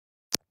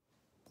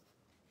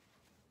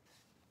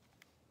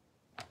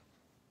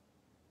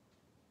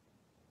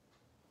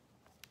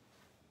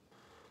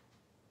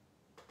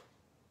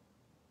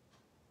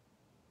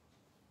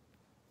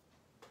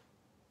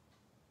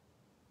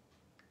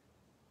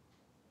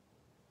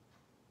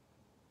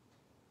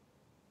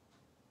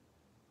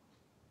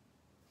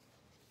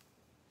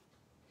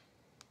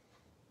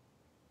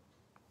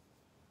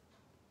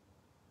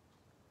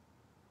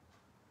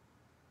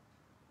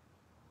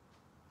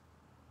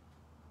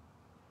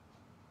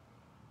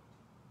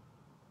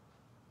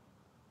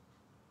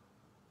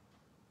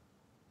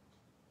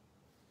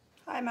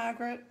Hi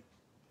Margaret.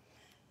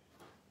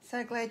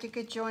 So glad you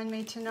could join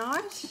me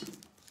tonight.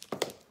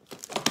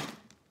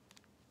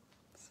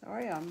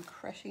 Sorry, I'm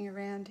crashing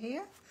around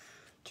here,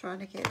 trying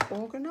to get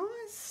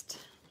organised.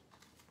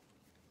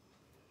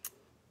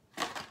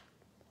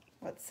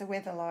 What's the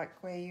weather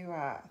like where you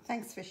are?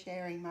 Thanks for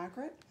sharing,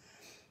 Margaret.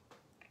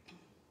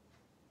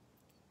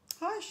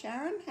 Hi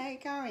Sharon, how you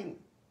going?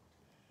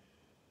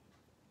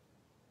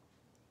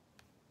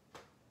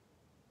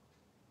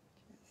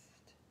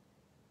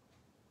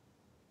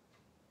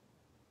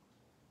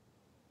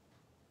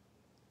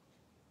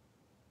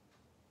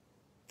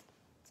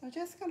 So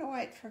just going to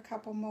wait for a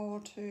couple more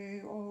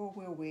to, or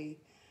will we?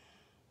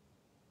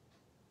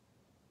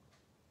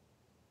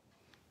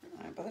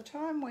 By the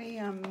time we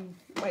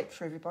wait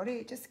for everybody,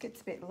 it just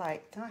gets a bit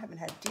late. I haven't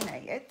had dinner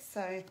yet, so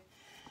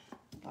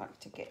I'd like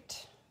to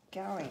get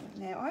going.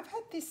 Now, I've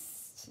had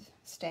this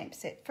stamp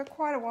set for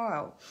quite a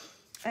while,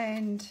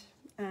 and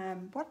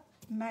what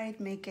made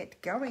me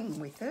get going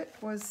with it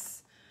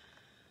was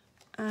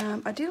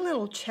I did a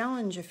little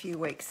challenge a few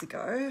weeks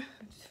ago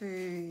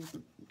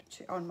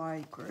on my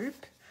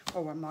group,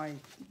 or on my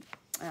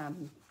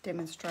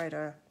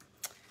demonstrator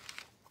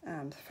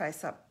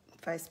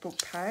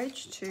Facebook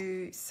page,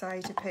 to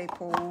say to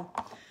people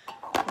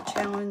the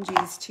challenge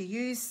is to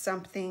use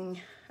something,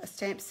 a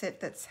stamp set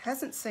that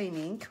hasn't seen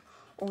ink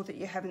or that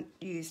you haven't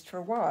used for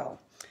a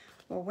while.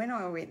 Well, when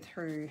I went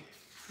through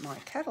my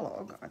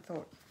catalogue, I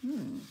thought,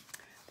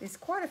 there's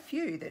quite a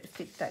few that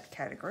fit that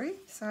category,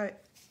 so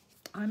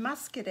I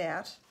must get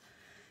out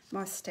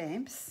my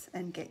stamps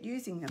and get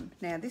using them.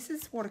 Now, this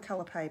is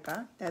watercolour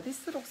paper. Now,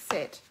 this little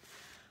set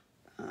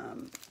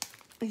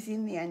is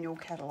in the annual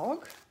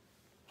catalogue.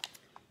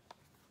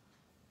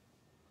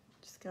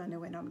 Just going to,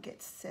 when I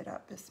get set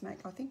up,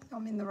 I think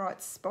I'm in the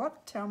right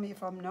spot. Tell me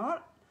if I'm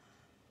not.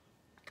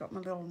 Got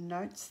my little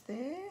notes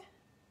there.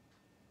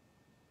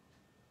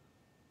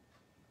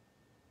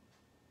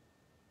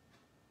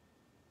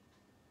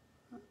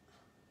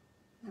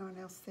 No one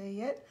else there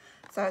yet.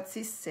 So it's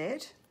this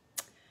set.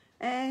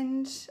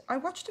 And I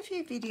watched a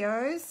few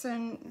videos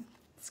and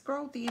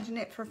scrolled the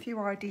internet for a few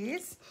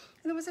ideas,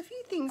 and there was a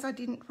few things I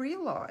didn't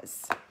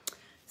realise.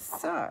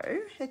 So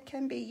it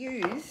can be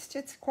used,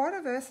 it's quite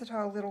a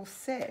versatile little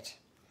set.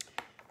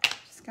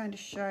 Just going to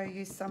show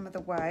you some of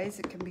the ways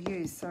it can be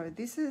used. So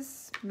this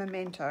is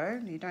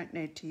Memento. You don't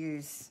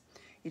use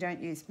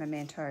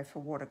Memento for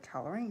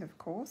watercolouring, of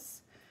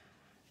course.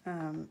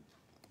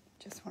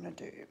 Just want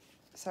to do,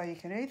 so you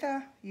can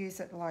either use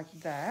it like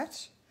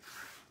that.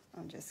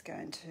 I'm just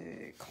going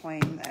to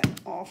clean that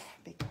off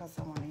because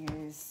I want to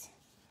use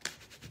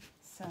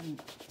some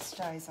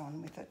stays on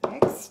with it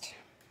next.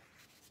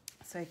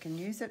 So you can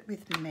use it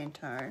with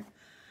Memento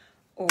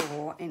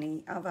or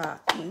any other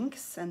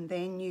inks, and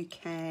then you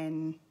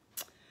can,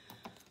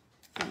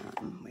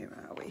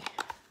 where are we?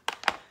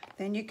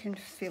 Then you can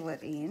fill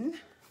it in.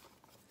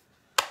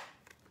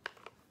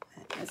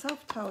 As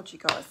I've told you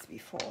guys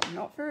before,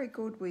 not very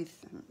good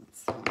with,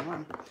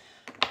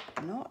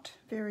 not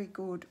very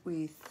good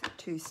with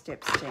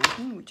two-step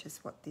stamping, which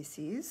is what this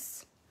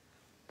is.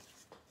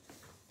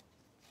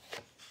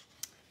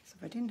 So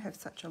if I didn't have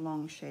such a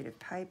long sheet of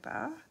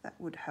paper, that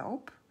would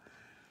help.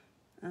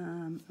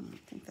 I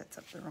think that's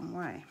up the wrong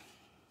way.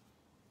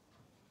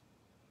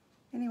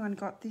 Anyone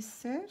got this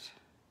set?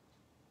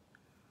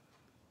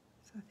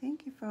 So I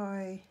think if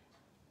I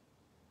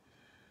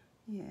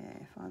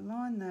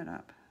line that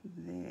up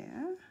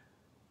there,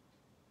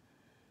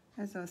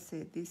 as I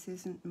said, this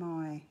isn't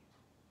my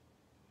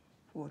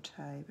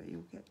forte, but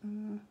you'll get,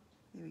 there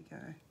we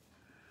go,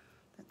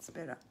 that's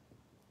better.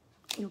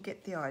 You'll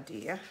get the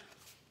idea.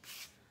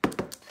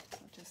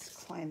 I'll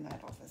just clean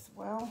that off as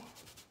well.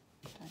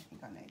 Don't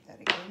think I need that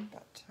again,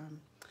 but,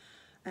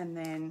 and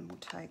then we'll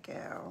take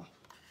our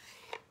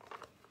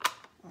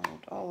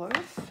old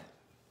olive,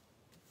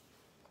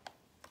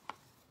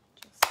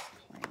 just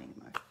cleaning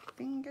my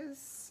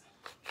fingers,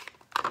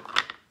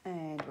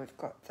 and we've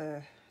got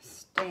the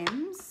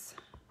stems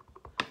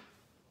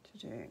to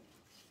do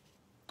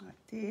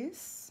like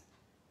this.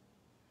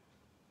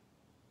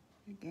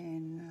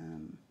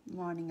 Again,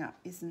 lining up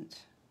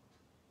isn't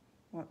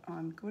what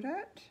I'm good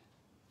at.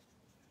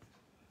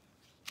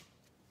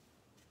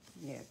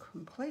 Yeah,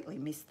 completely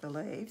missed the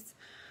leaves.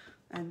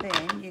 And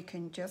then you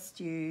can just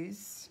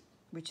use,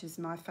 which is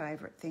my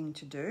favourite thing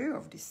to do,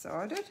 I've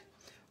decided,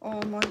 or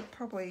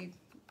probably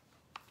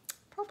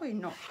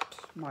not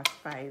my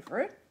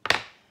favourite,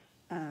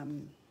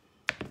 because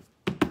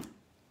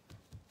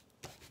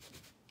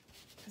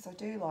I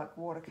do like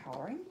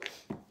watercolouring,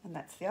 and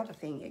that's the other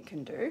thing you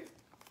can do.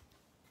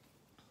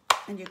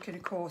 And you can,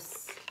 of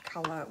course,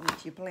 colour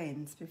with your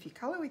blends. But if you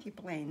colour with your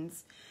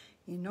blends,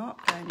 you're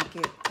not going to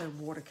get the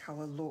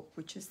watercolour look,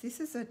 this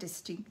is a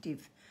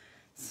distinctive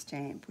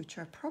stamp, which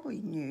I probably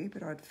knew,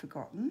 but I'd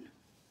forgotten.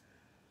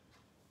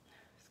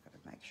 Just got to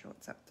make sure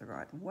it's up the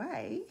right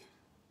way.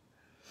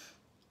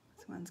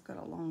 This one's got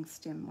a long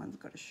stem, one's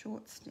got a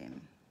short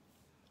stem.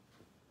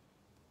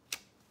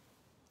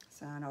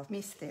 So, and I've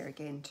missed there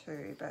again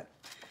too, but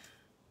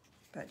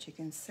you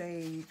can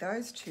see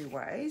those two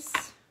ways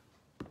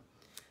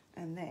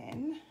And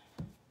then,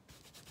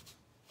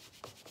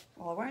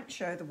 well, I won't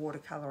show the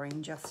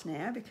watercolouring just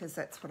now because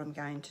that's what I'm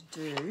going to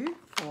do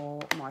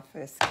for my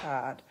first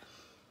card.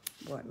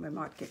 Well, we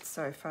might get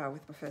so far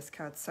with my first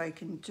card. So you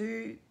can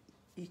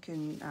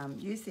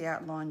use the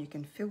outline, you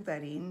can fill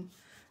that in,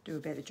 do a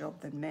better job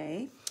than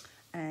me,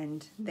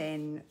 and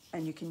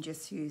you can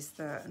just use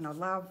and I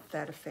love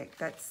that effect.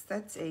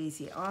 That's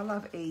easy. I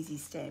love easy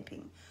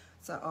stamping,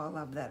 so I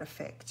love that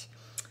effect.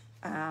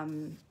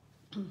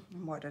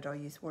 Why did I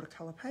use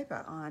watercolour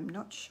paper? I'm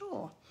not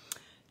sure.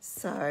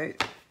 So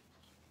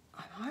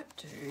I might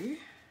do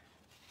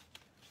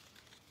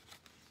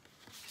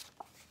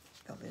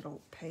the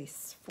little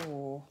piece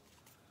for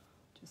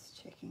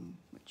just checking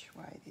which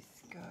way this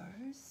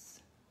goes.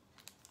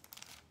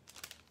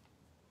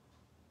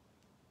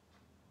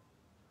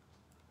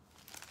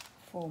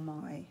 For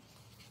my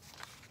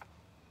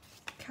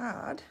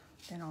card,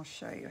 then I'll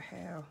show you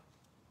how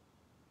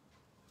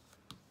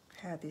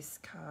this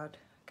card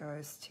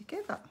goes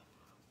together.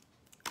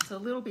 It's a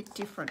little bit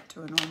different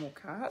to a normal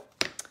card.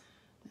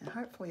 Now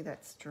hopefully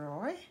that's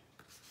dry.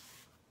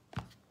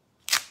 And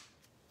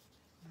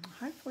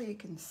hopefully you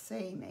can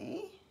see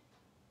me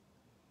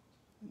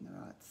in the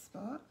right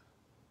spot.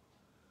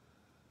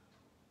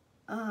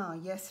 Ah,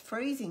 yes,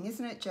 freezing,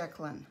 isn't it,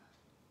 Jacqueline?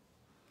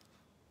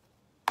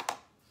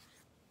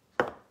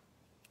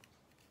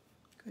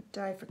 Good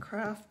day for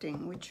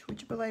crafting, which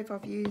would you believe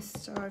I've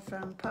used?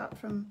 Apart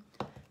from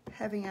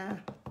having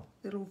a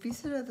little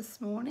visitor this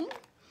morning,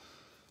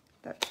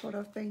 that's what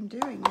I've been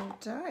doing all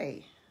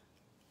day.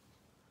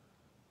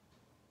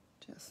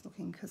 Just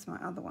looking because my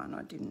other one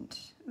I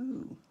didn't.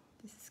 Ooh,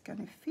 this is going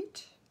to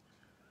fit.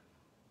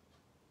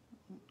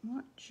 It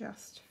might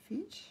just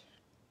fit.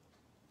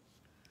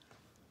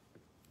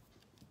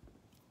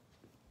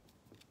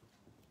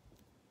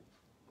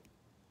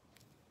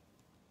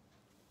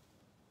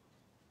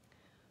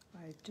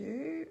 I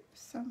do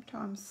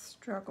sometimes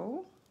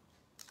struggle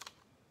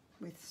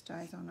with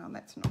stays on. Oh,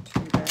 that's not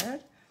too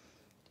bad.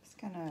 Just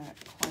going to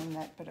clean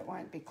that, but it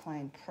won't be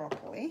cleaned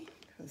properly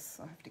because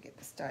I have to get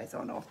the stays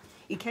on off.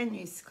 You can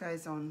use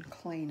stays on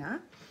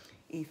cleaner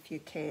if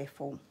you're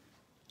careful.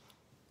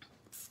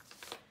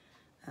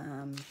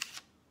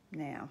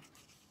 Now,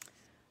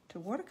 to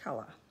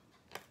watercolour.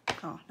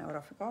 Oh, no, what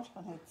I forgot.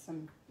 I need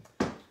some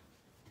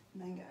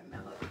mango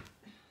mallet.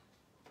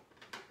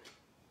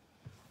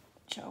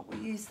 So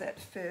we'll use that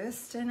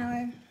first, and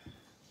I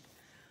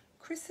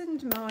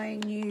christened my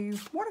new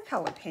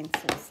watercolour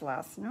pencils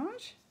last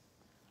night.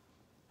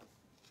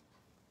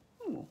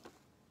 Ooh.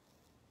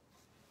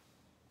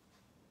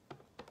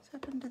 What's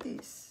happened to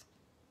this?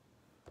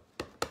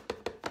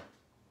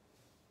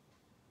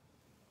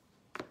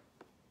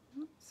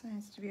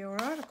 Seems to be all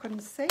right. I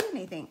couldn't see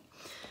anything.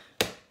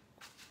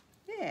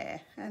 Yeah,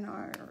 and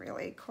I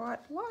really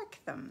quite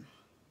like them.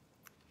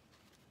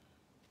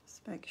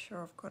 Just make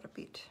sure I've got a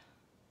bit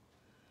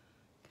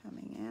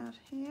coming out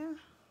here.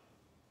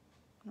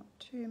 Not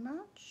too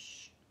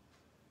much.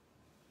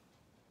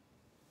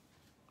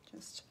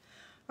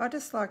 I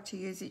just like to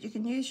use it. You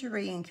can use your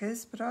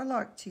re-inkers, but I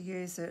like to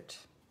use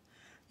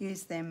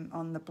them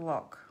on the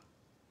block.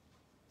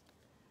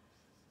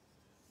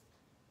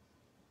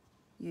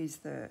 Does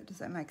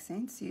that make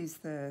sense?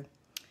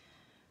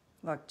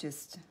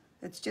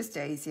 It's just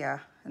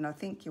easier, and I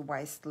think you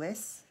waste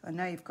less. I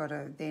know you've got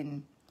to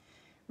then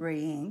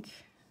re-ink.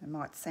 It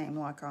might seem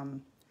like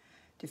I'm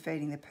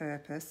defeating the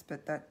purpose,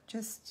 but that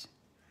just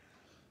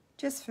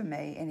for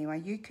me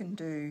anyway. You can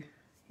do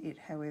it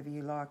however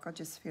you like. I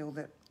just feel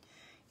that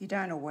you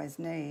don't always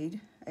need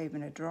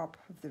even a drop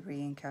of the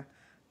re-inker.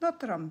 Not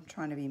that I'm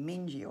trying to be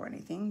mingy or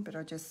anything, but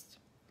I just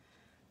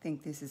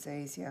think this is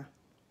easier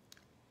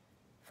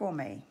for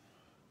me.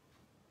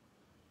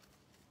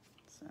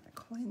 So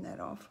clean that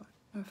off. I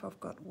don't know if I've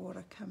got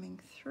water coming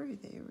through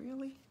there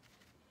really.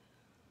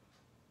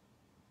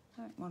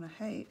 I don't want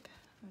a heap,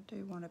 I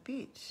do want a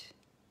bit.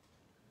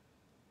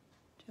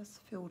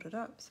 Just filled it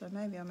up, so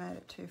maybe I made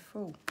it too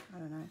full. I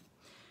don't know.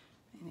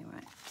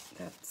 Anyway,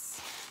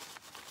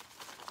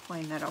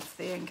 clean that off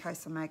there in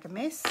case I make a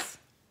mess.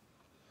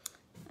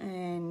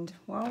 And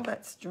while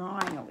that's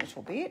drying a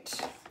little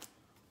bit,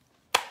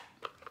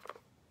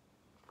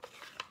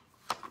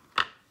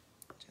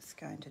 just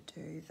going to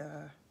do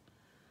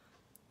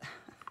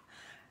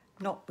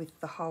not with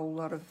the whole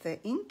lot of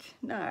the ink,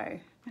 no.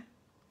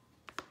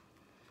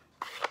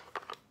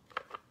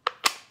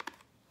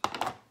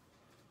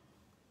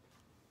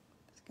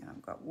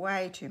 I've got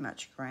way too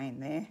much green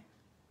there.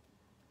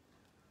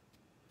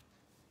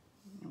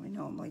 We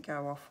normally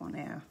go off on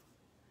our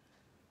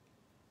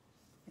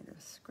bit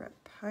of scrap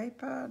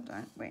paper,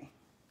 don't we?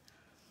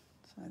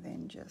 So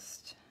then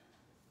just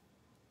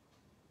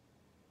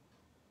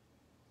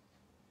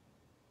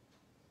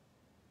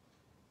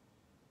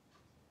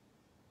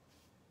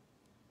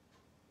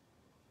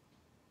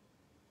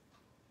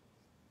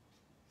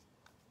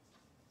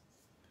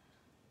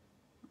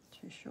not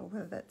too sure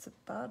whether that's a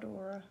bud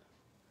or a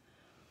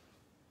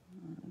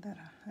that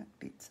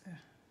bit's a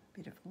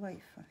bit of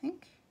leaf, I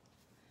think.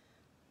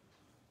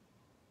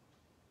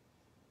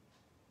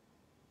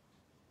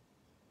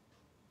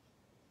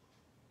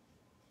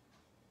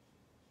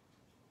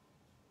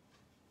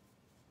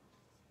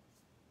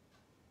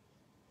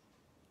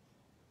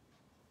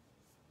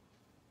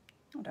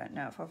 I don't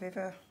know if I've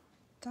ever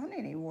done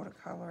any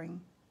watercolouring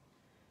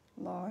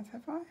live,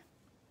 have I?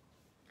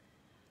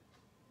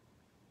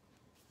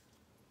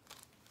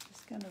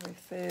 Just going to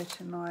refer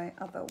to my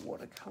other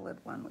watercoloured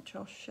one, which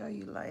I'll show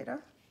you later,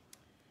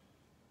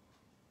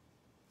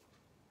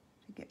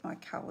 to get my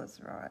colours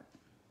right.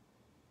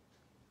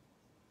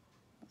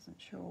 Wasn't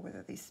sure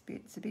whether this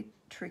bit's a bit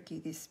tricky,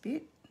 this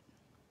bit,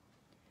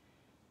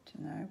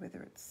 to know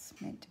whether it's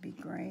meant to be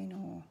green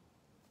or...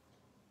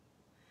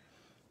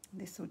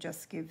 This will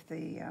just give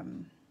the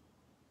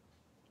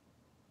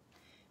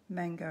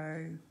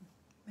mango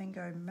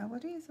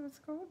melody, is that what it's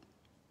called?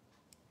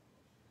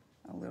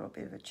 A little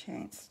bit of a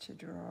chance to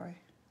dry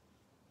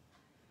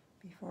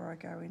before I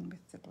go in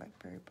with the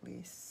Blackberry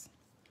Bliss.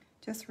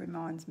 Just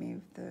reminds me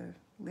of the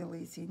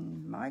lilies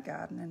in my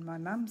garden and my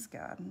mum's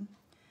garden.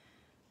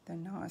 The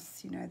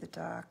nice, you know, the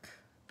dark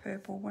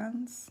purple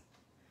ones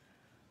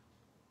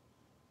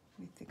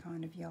with the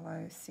kind of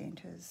yellow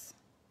centres.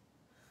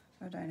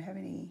 I don't have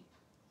any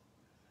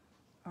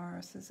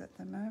irises at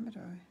the moment.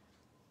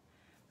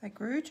 They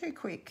grew too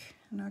quick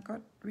and I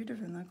got rid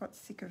of them. I got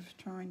sick of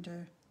trying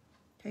to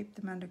keep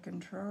them under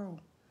control,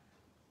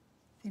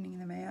 thinning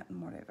them out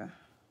and whatever.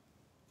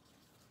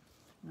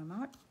 And I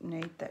might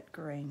need that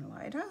green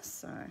later,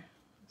 so I'll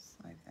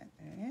save that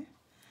there.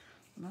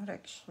 I might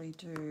actually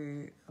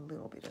do a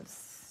little bit of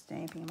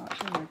stamping. I might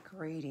do my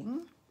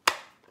greeting.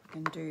 I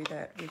can do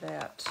that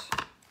without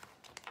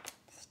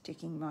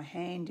sticking my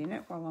hand in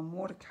it while I'm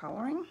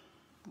watercolouring.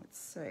 Let's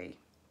see.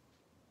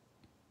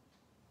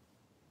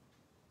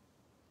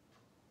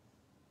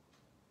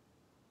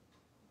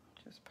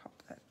 Just pop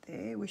that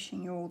there.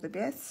 Wishing you all the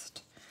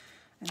best.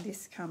 And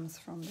this comes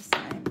from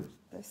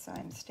the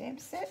same stamp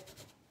set.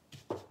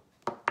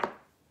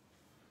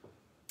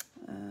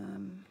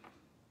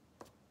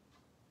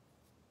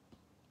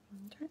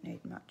 Don't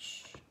need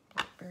much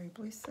Blackberry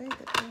Bliss either,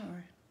 do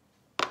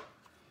I?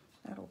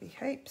 That'll be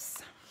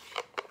heaps.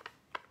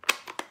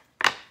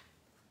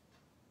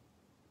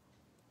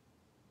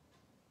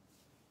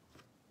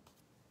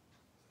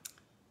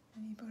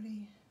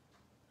 Anybody?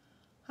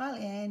 Hi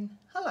Leanne.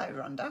 Hello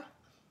Rhonda.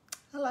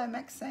 Hello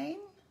Maxine.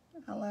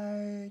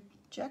 Hello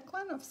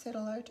Jacqueline. I've said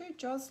hello to.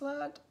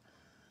 Joslard.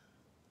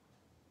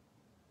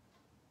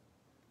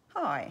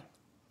 Hi.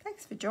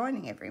 Thanks for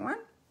joining everyone.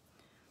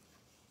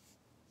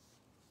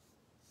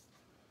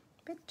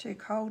 Bit too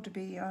cold to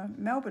be...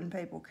 Melbourne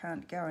people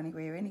can't go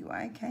anywhere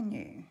anyway, can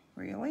you?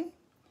 Really?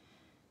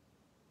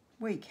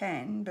 We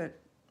can, but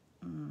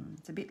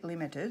it's a bit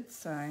limited,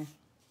 so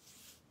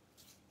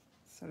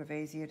it's sort of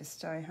easier to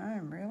stay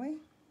home, really,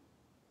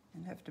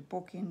 and have to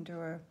book into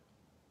a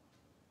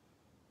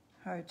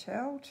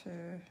hotel to...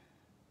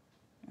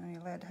 Only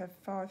allowed to have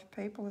 5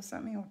 people or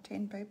something, or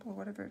 10 people, or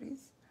whatever it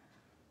is.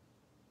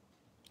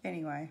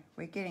 Anyway,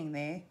 we're getting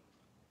there.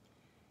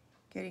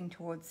 Getting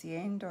towards the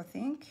end, I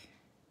think.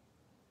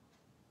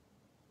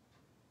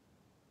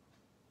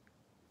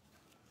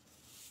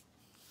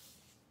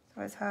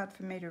 So it's hard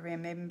for me to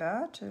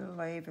remember to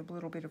leave a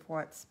little bit of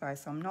white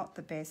space. I'm not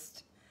the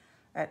best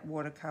at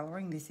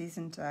watercolouring. This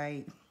isn't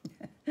a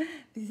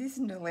this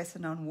isn't a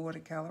lesson on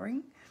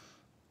watercolouring,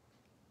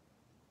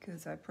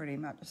 because I pretty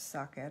much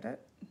suck at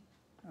it.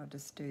 I'll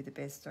just do the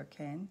best I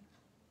can.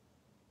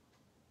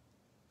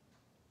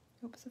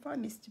 Oops, have I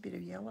missed a bit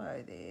of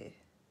yellow there?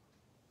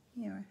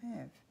 Yeah, I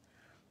have.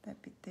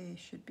 That bit there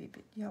should be a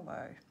bit yellow.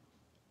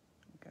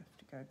 I'll have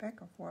to go back.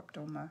 I've wiped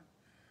all my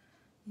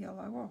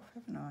yellow off,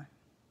 haven't I?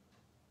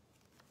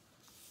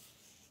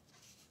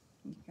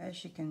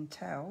 As you can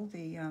tell, the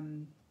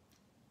yeah,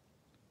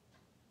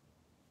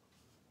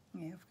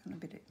 I've got a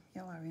bit of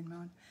yellow in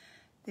mine.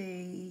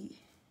 The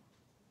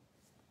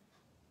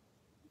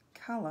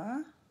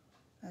colour,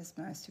 as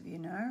most of you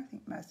know, I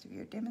think most of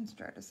you are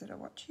demonstrators that are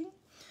watching,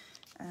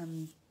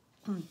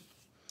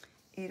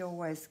 it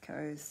always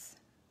goes,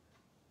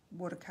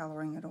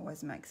 watercolouring, it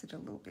always makes it a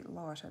little bit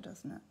lighter,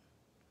 doesn't it?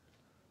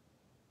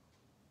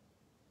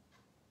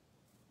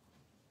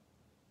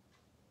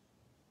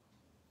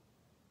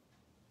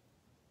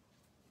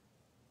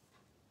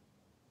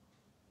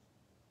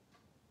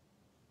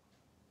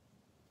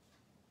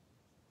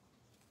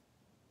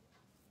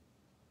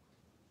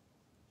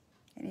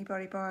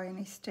 Anybody buy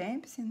any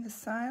stamps in the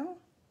sale?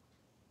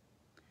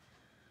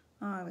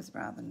 I was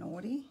rather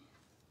naughty.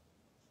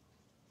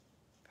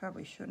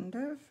 Probably shouldn't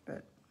have,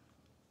 but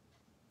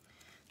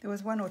there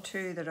was 1 or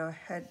 2 that I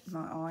had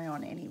my eye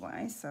on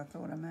anyway, so I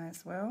thought I may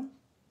as well.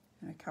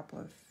 And a couple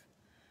of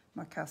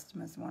my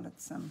customers wanted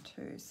some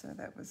too, so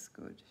that was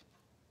good.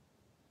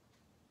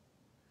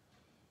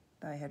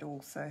 They had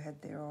also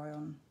had their eye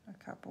on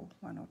a couple,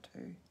 1 or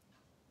 2.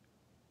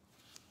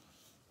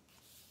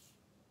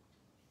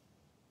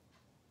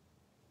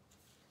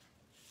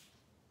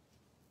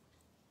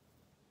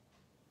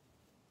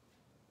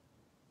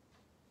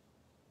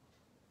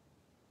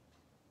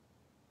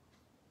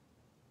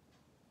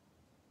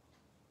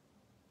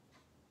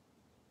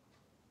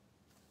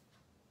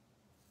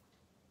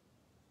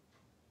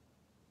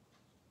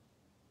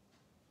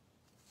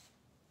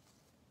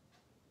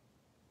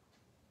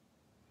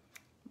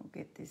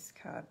 Get this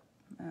card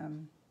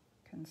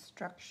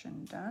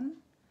construction done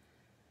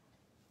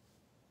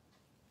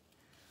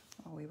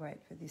while we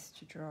wait for this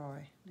to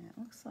dry. Now it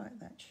looks like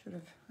that should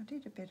have, I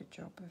did a better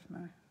job of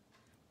my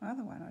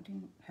other one. I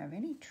didn't have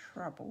any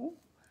trouble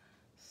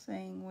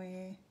seeing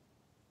where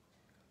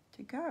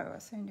to go. I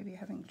seem to be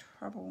having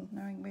trouble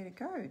knowing where to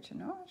go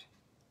tonight.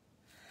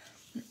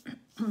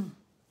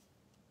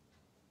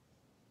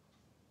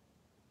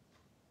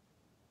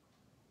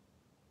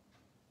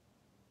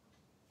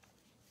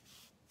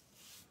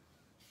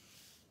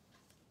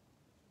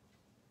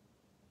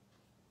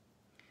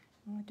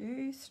 I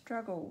do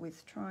struggle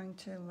with trying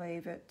to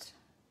leave it,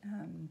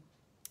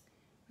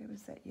 where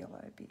was that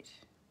yellow bit?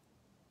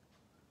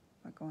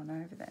 I've gone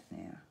over that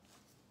now.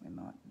 We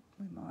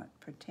might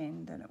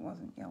pretend that it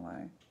wasn't yellow.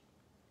 I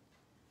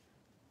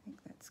think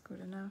that's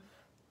good enough.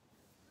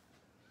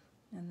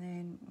 And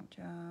then we'll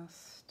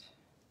just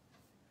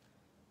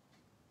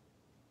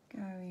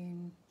go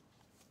in,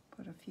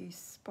 put a few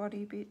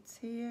spotty bits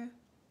here,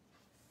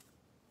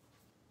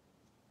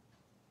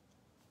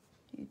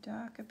 a few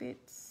darker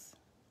bits.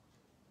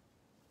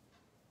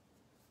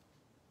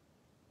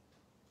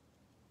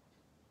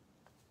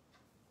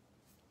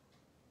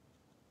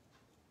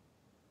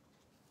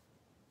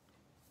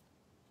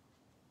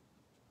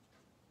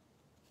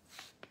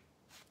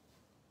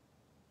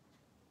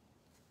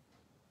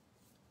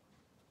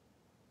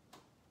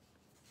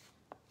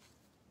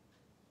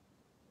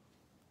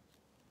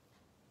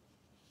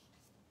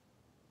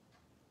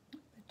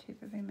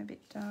 Tip of him a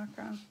bit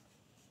darker.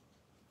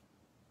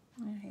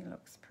 Yeah, he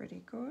looks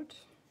pretty good.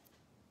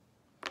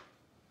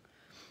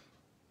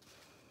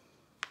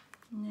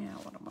 Now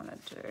what I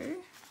want to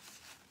do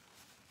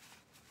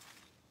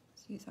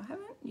is I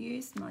haven't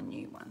used my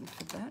new one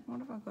for that. What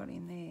have I got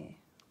in there?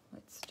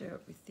 Let's do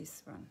it with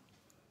this one.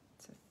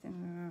 It's a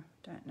thin,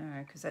 don't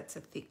know, because that's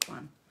a thick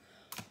one.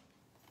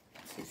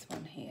 What's this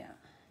one here?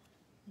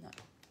 No.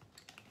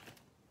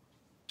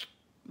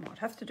 Might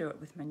have to do it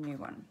with my new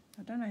one.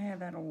 I don't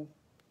know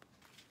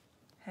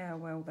how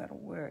well that'll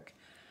work.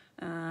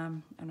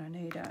 And I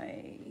need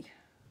a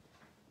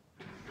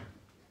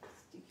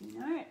sticky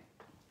note.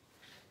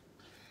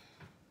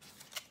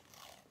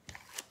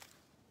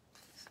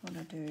 Just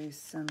want to do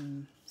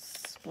some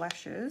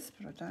splashes,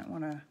 but I don't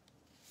want to,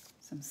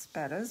 some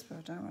spatters, but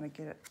I don't want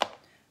to get it,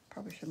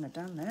 probably shouldn't have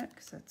done that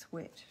because that's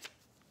wet.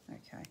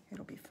 Okay,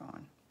 it'll be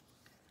fine.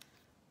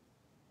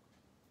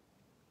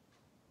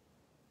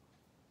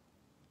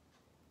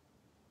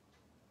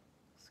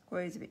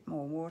 Squeeze a bit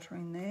more water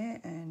in there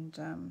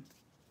and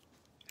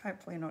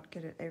hopefully not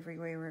get it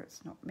everywhere where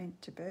it's not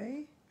meant to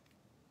be.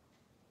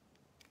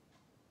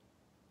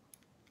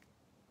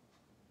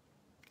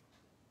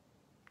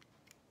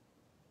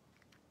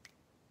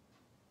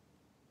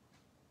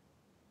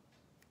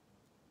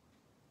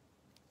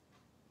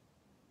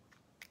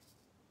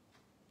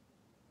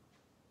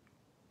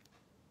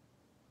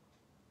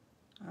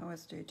 I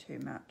always do too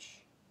much,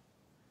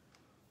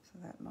 so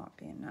that might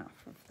be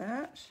enough of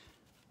that.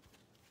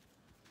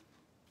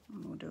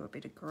 And we'll do a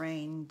bit of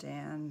green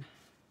down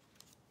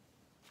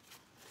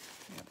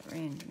the other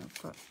end, and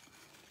I've got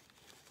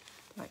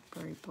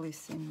Blackberry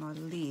Bliss in my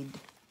lid,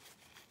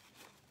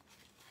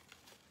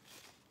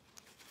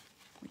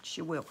 which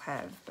you will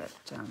have, but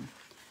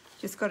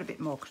just got a bit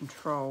more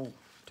control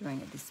doing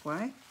it this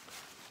way.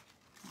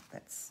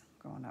 That's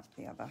gone up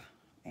the other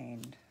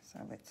end, so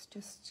let's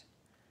just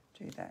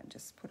do that and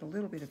just put a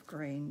little bit of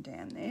green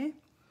down there.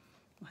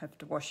 I'll have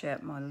to wash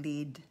out my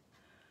lid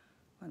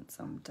once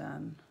I'm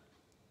done.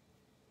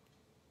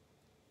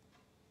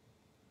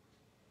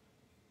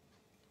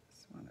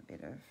 Want a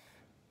bit of,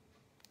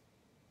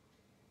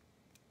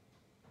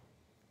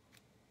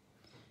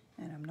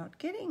 and I'm not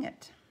getting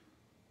it.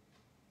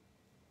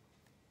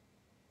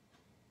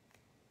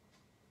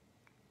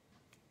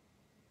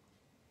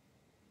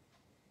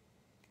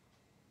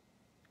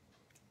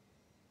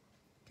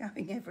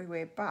 Going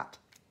everywhere but.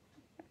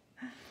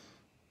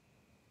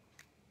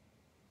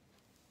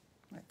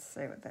 Let's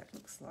see what that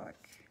looks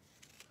like.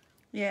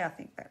 Yeah, I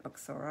think that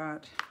looks all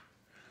right.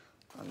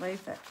 I'll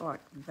leave that like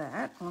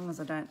that, as long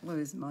as I don't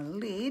lose my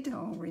lid.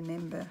 I'll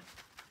remember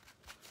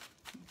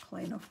and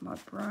clean off my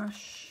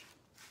brush.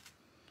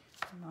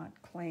 I might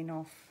clean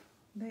off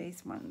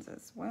these ones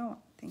as well.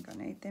 I think I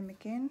need them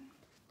again,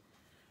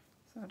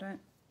 so I don't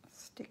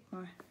stick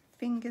my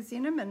fingers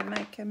in them and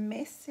make a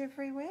mess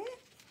everywhere.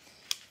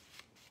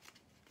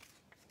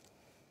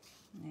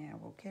 Now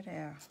we'll get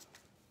our,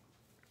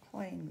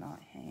 clean my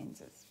hands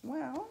as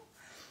well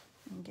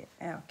and get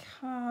our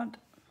card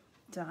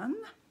done.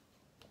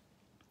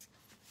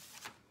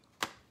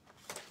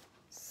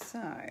 So,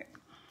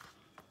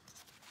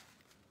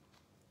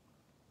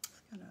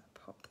 just going to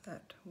pop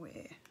that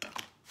where,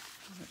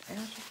 out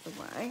of the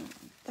way,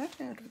 that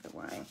out of the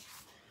way,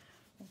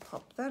 we'll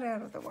pop that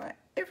out of the way,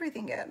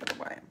 everything out of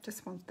the way. I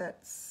just want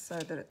that so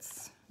that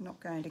it's not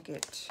going to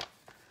get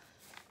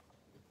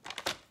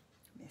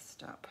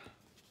messed up.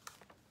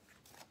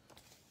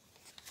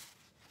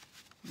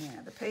 Now,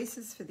 the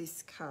pieces for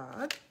this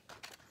card,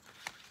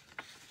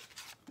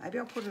 maybe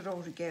I'll put it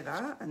all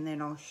together and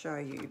then I'll show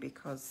you,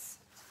 because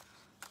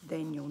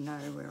then you'll know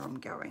where I'm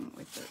going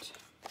with it.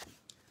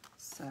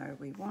 So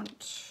we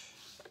want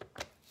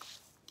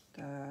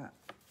the,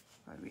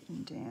 I've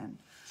written down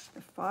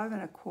the 5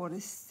 1/4.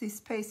 This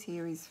piece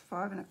here is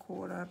 5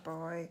 1/4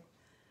 by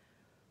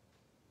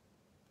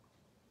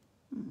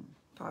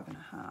 5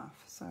 1/2.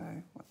 So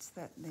what's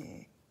that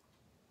there?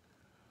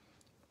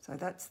 So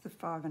that's the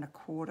 5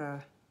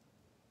 1/4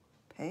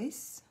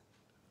 piece.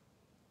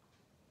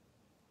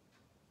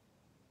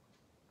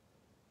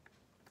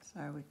 So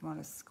we want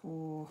to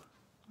score,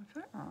 is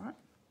that right?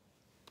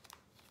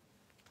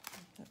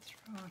 If that's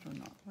right or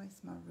not.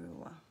 Where's my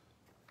ruler?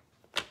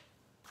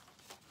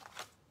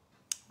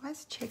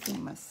 Always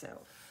checking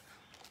myself.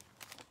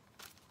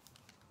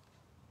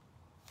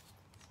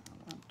 So I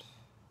want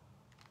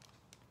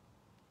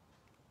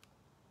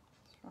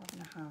 5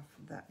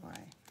 1/2 that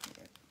way.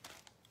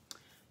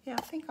 Yeah,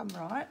 I think I'm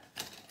right.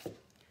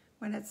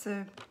 When it's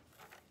a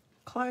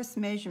close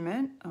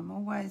measurement, I'm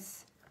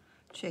always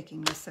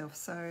checking myself.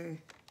 So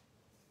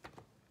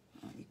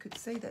you could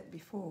see that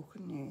before,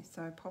 couldn't you?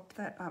 So pop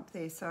that up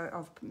there. So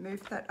I've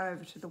moved that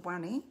over to the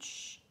 1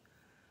 inch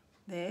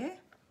there,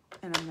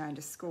 and I'm going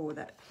to score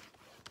that.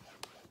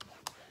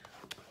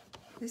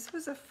 This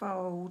was a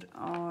fold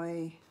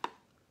I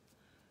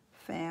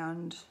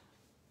found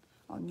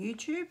on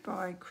YouTube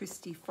by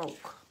Christy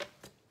Falk.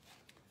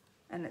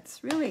 And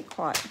it's really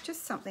quite,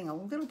 just something a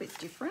little bit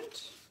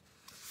different.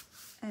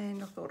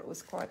 And I thought it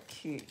was quite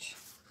cute.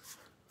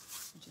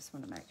 I just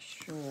want to make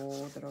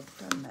sure that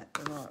I've done that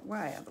the right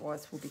way.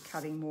 Otherwise we'll be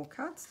cutting more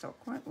cardstock,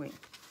 won't we?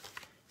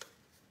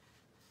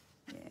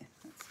 Yeah,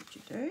 that's what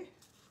you do.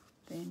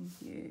 Then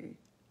you,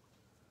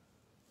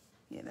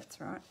 yeah, that's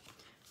right.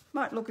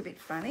 Might look a bit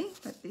funny,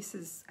 but this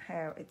is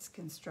how it's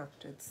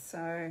constructed.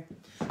 So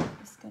I'm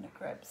just going to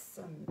grab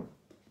some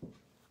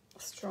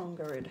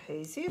stronger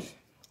adhesive.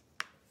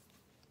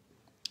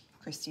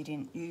 Christy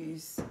didn't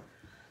use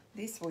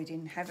this, we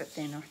didn't have it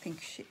then. I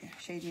think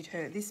she did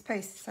her. This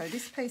piece, so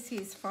this piece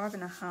here is 5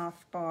 1/2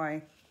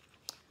 by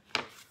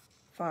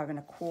 5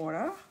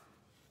 1/4,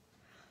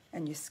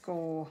 and you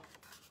score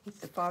with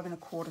the 5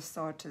 1/4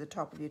 side to the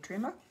top of your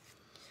trimmer.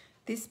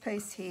 This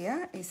piece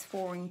here is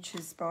 4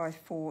 inches by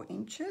 4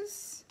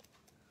 inches,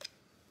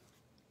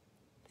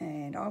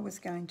 and I was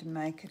going to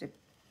make it a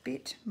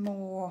bit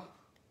more,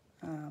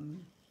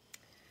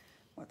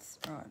 what's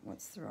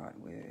the right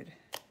word?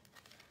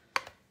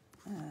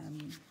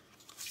 I'm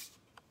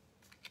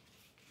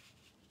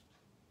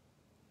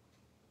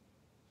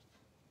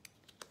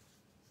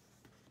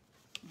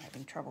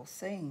having trouble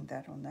seeing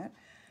that on that.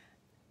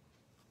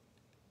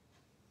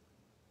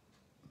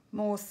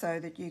 More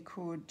so that you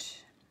could,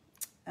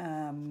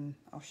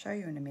 I'll show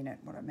you in a minute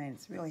what I mean.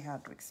 It's really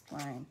hard to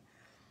explain.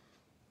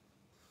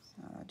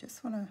 So I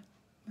just want to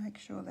make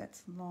sure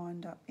that's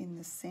lined up in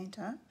the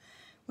centre,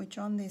 which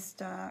on this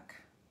dark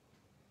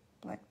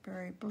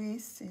Blackberry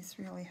Bliss is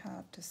really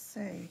hard to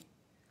see.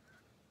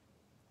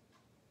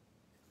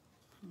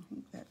 I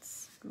think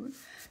that's good.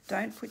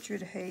 Don't put your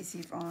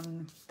adhesive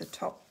on the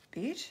top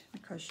bit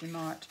because you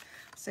might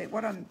see.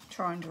 What I'm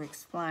trying to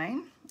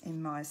explain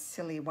in my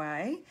silly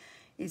way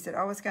is that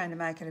I was going to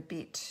make it a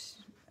bit,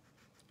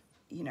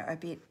 you know, a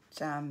bit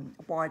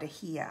wider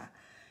here,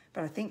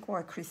 but I think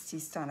why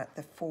Christy's done it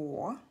the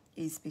 4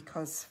 is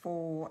because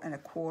 4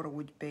 1/4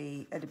 would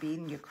be, it'd be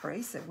in your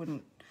crease. It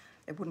wouldn't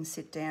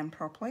sit down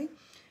properly,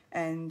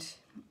 and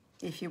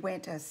if you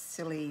went a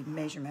silly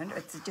measurement,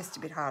 it's just a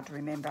bit hard to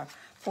remember.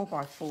 4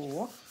 by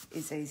 4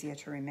 is easier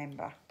to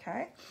remember,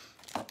 okay?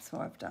 That's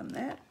why I've done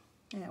that.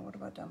 Now, what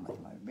have I done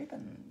with my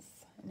ribbons?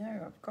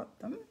 Now I've got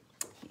them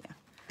here.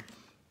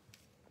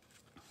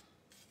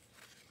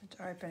 I'm going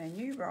to open a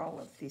new roll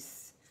of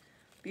this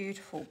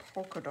beautiful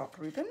polka dot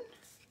ribbon.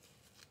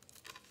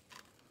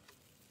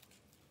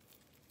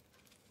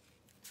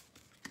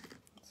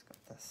 It's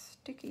got the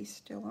sticky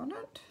still on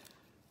it.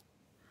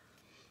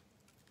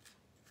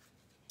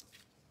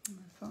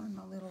 Find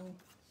my little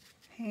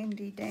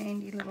handy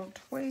dandy little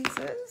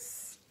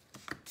tweezers.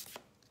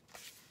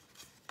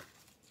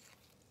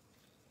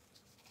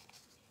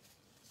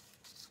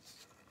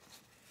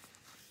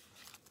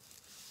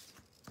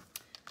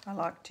 I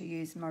like to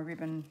use my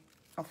ribbon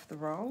off the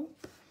roll,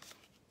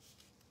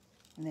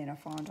 and then I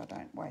find I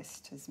don't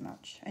waste as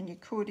much. And you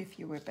could, if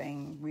you were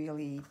being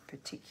really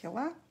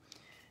particular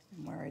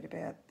and worried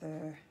about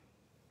the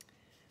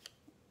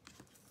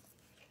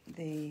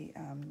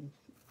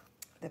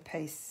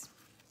piece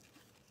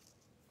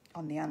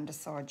on the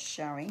underside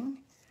showing,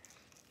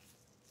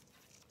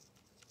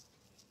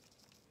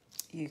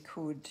 you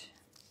could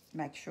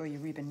make sure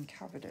your ribbon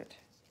covered it.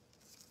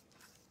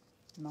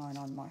 Mine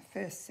on my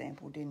first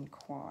sample didn't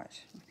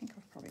quite. I think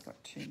I've probably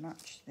got too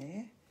much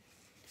there.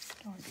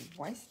 Don't want to be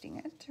wasting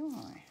it, do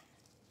I?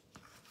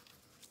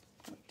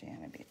 Put it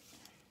down a bit.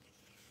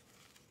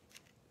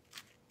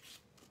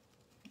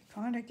 You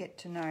kind of get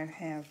to know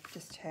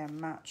just how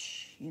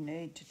much you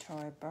need to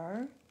tie a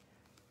bow.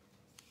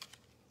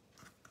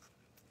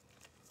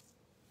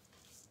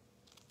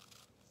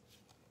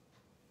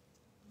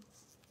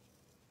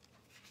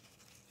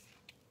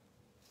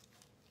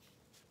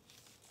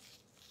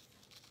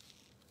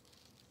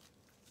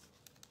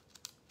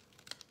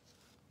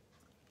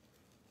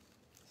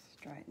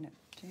 straighten it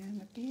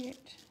down a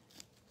bit.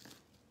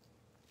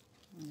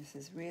 And this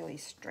is really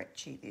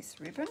stretchy, this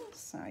ribbon,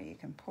 so you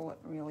can pull it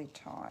really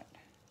tight.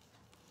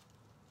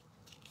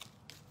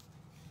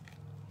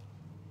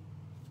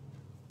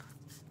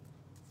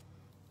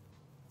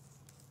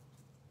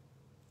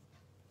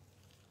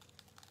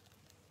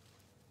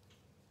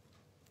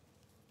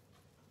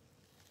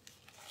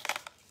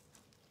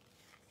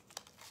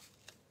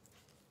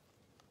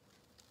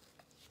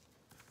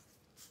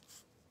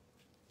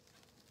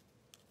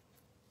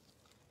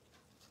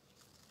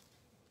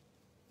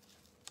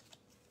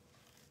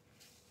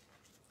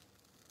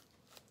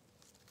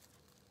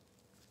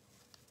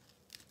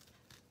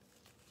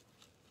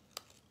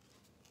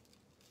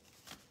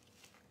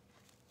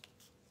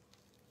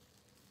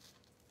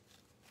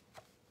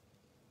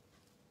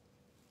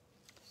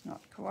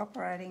 Not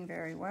cooperating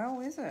very well,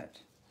 is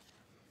it?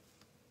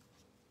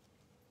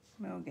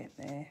 We'll get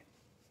there.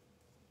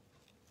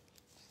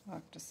 I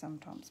like to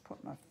sometimes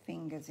put my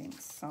fingers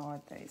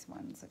inside these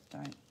ones that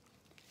don't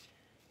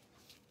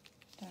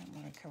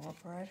want to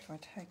cooperate. If I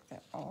take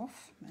that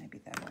off, maybe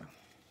that'll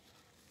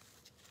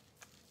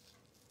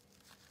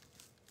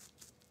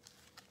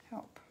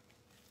help,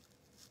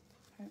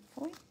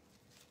 hopefully.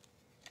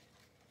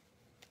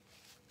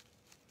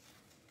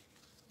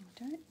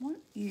 I don't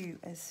want you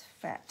as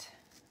fat,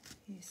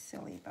 you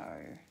silly bow.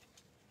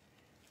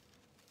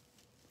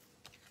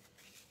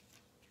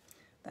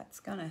 That's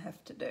going to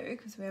have to do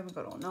because we haven't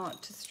got all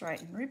night to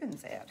straighten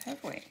ribbons out,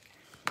 have we?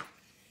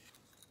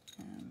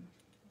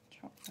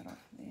 Chop that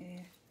off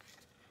there.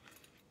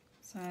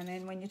 So, and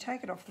then when you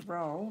take it off the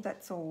roll,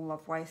 that's all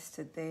I've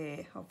wasted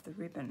there of the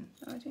ribbon.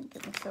 Oh, I didn't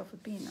get myself a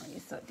bin. Oh,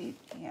 yes, I did.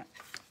 Yeah.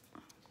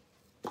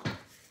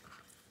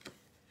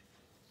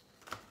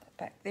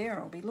 Back there,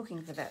 I'll be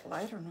looking for that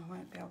later and I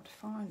won't be able to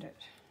find it.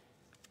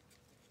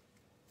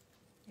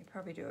 You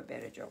probably do a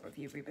better job of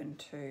your ribbon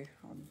too.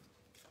 I'm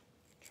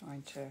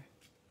trying to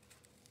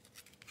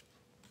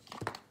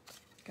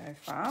go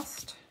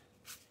fast.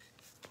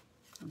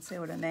 And see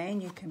what I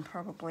mean? You can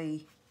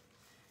probably,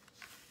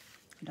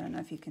 I don't know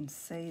if you can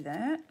see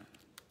that,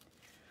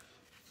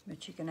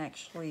 but you can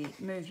actually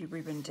move your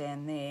ribbon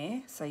down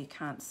there so you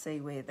can't see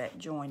where that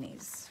join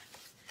is.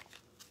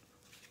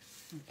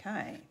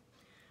 Okay,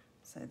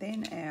 so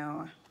then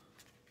our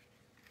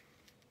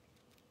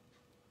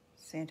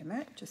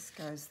sentiment just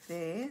goes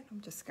there.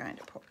 I'm just going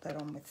to pop that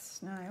on with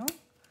snail.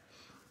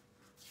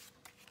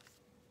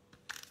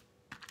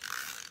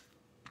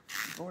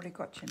 You've already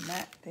got your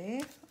mat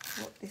there. I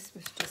thought this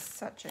was just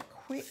such a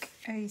quick,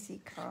 easy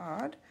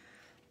card.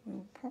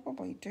 We'll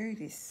probably do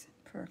this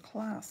for a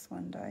class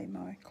one day,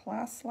 my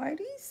class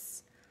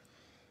ladies.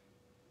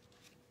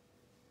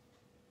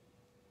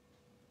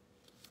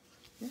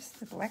 Yes,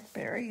 the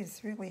blackberry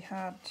is really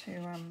hard to,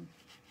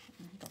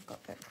 I've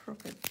got that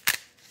crooked.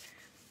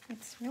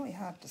 It's really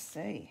hard to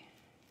see.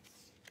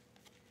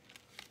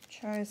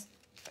 Chose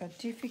a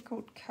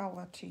difficult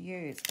colour to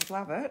use. I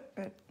love it,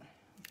 but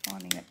I'm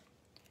finding it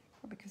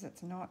probably because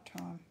it's night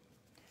time.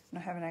 And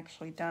I haven't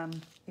actually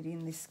done it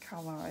in this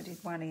colour. I did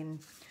one in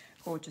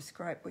Gorgeous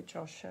Grape, which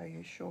I'll show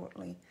you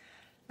shortly.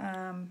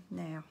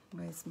 Now,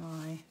 where's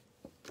my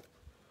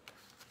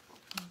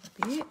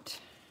other bit?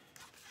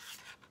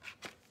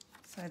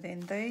 So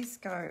then these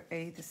go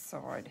either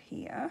side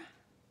here,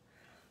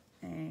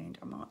 and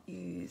I might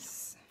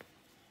use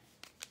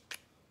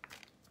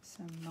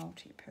some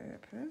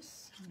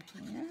multi-purpose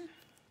in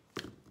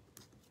here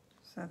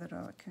so that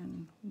I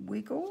can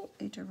wiggle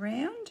it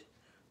around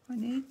if I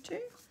need to.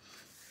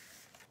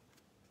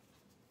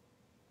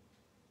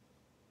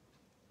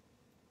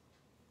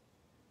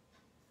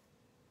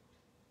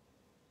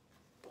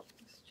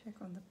 Just check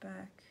on the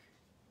back.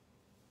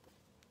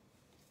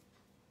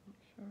 Make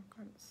sure I've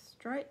got it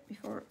straight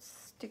before it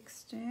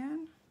sticks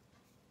down.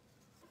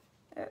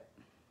 It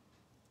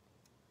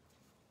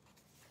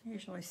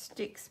usually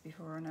sticks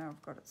before I know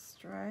I've got it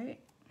straight.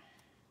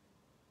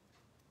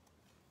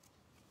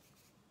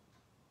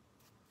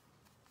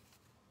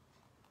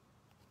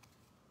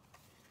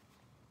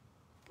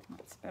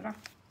 That's better.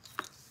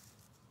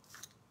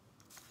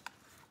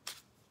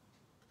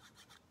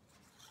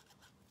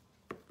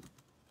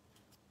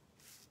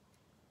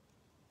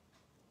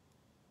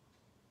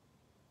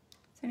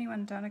 Has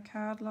anyone done a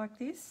card like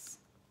this?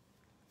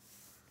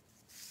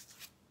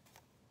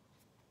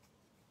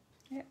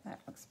 Yep, that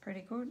looks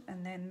pretty good.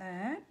 And then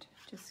that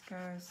just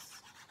goes,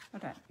 I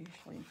don't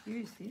usually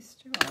use this,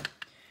 do I?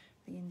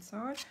 The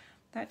inside.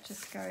 That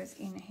just goes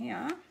in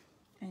here,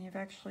 and you've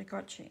actually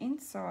got your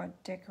inside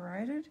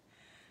decorated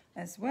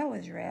as well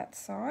as your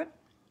outside,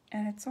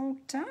 and it's all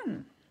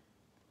done.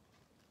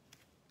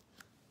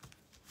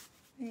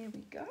 There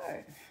we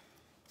go.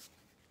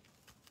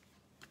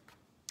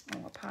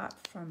 Well, apart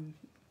from,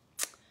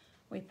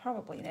 we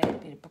probably need a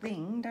bit of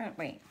bling, don't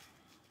we?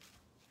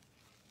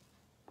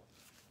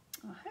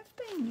 I have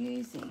been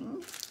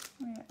using,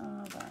 where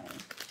are they?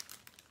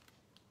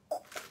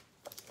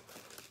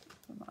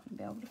 I might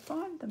be able to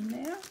find them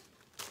now.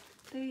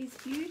 These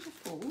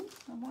beautiful,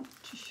 I want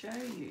to show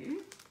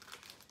you.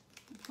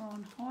 They've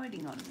gone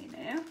hiding on me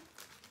now.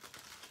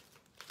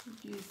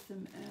 I've used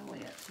them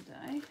earlier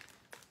today.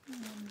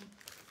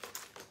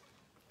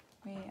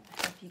 Where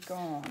have you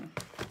gone?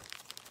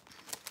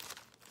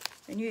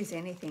 You can use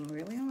anything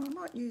really. I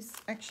might use,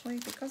 actually,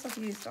 because I've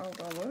used Old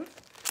Olive,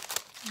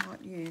 I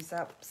might use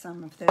up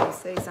some of these.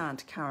 These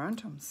aren't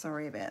currant. I'm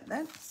sorry about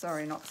that.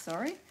 Sorry, not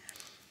sorry.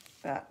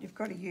 But you've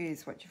got to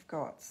use what you've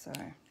got. So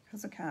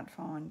because I can't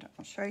find,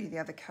 I'll show you the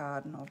other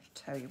card and I'll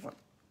tell you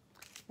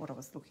what I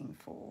was looking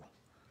for.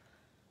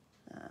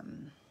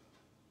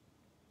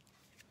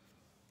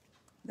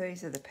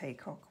 These are the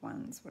peacock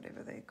ones,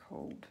 whatever they're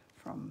called,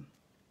 from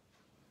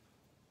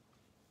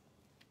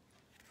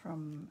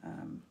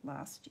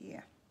last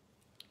year.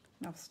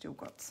 And I've still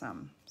got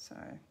some, so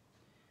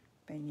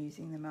been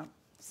using them up.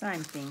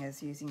 Same thing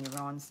as using your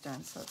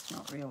rhinestone, so it's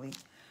not really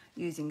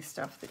using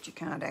stuff that you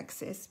can't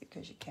access,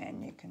 because you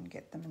can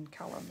get them and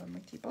colour them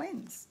with your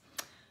blends.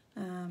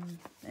 And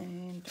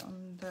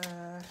on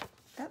the,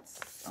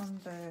 that's on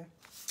the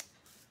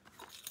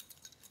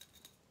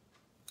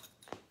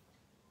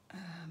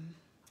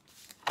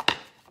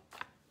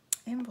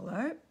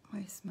envelope.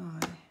 Where's my,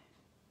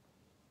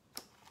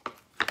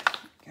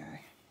 go.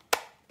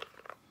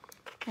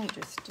 We'll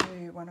just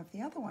do one of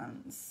the other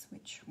ones,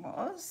 which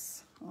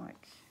was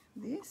like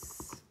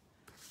this.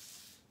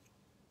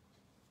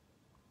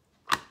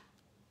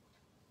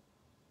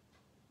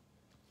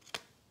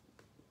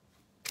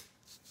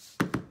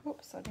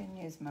 Oops, I didn't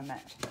use my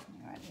mat.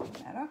 Anyway, it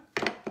doesn't matter.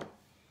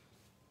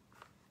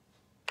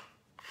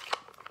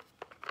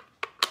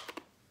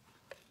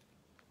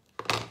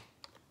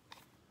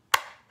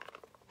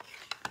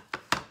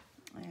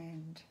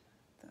 And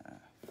the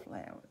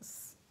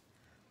flowers.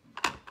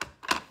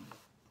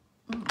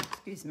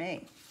 Excuse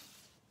me.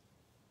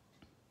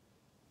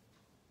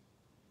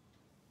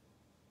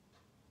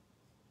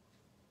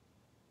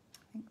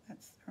 I think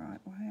that's the right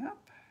way up.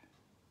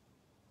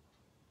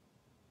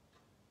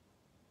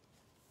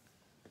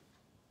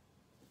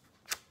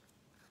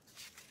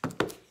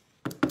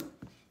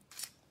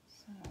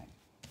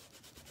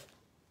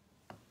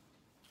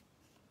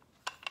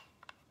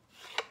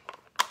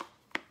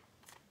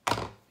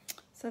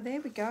 So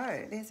there we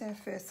go. There's our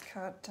first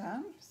card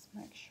done. Just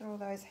make sure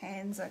those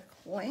hands are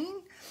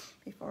clean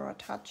before I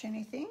touch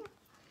anything.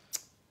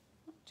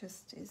 It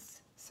just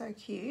is so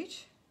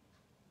cute.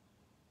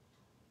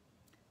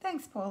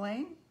 Thanks,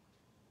 Pauline.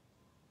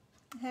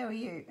 How are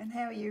you? And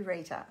how are you,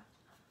 Rita?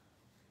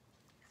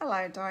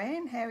 Hello,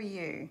 Diane. How are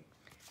you?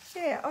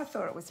 Yeah, I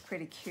thought it was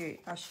pretty cute.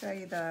 I'll show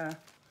you the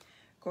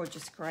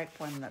Gorgeous Grape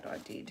one that I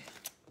did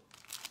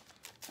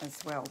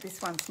as well.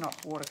 This one's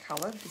not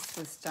watercoloured. This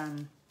was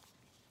done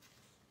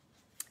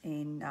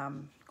in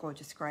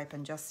Gorgeous Grape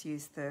and just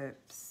used the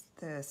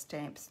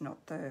stamps, not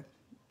the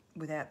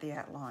without the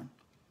outline,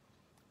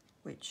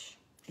 which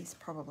is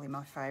probably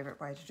my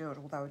favourite way to do it,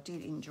 although I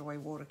did enjoy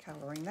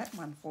watercolouring that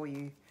one for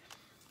you.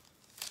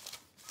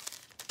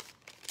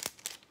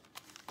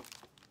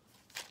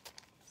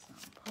 So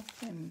I'll pop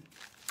them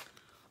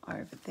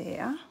over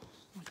there.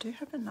 I do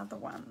have another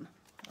one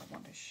that I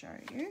want to show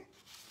you,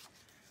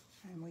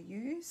 and we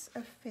use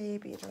a fair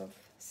bit of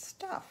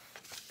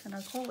stuff. Can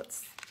I call it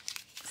stuff?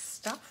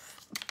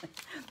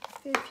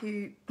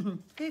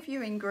 fair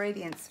few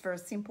ingredients for a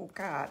simple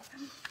card,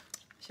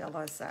 shall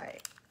I say.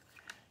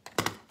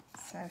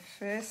 So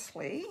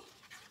firstly,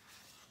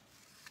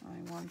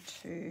 I want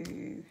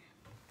to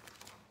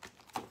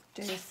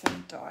do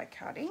some die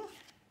cutting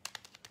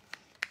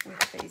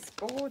with these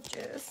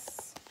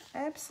gorgeous,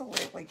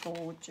 absolutely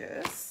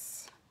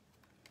gorgeous,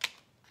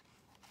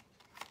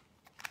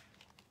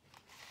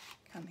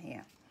 come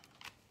here,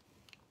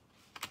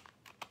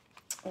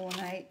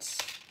 ornate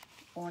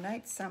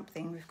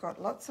something. We've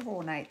got lots of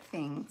ornate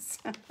things.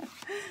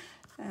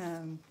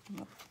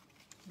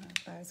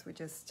 Those were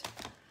just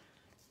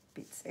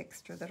bits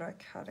extra that I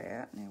cut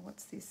out. Now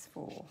what's this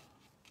for?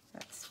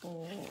 That's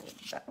for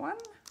that one,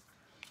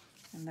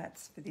 and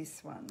that's for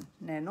this one.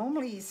 Now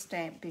normally you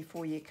stamp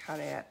before you cut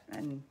out,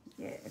 and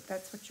yeah, if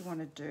that's what you want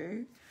to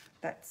do,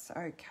 that's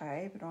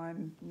okay, but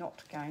I'm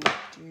not going to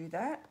do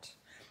that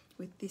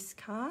with this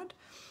card.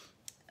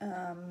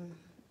 And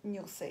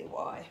you'll see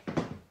why.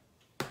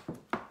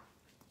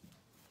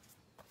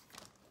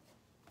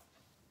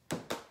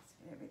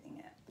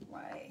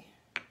 Way.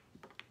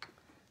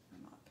 I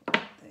might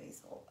put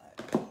these all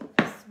over here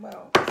as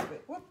well.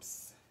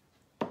 Whoops.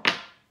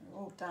 We're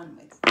all done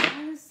with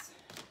those.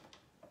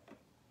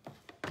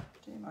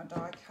 Do my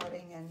die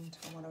cutting, and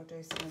I want to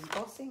do some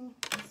embossing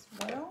as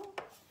well.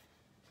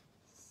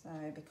 So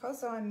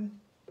because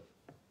I'm,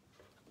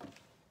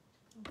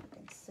 you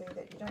can see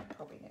that you don't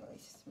probably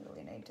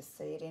really need to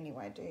see it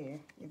anyway, do you?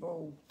 You've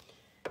all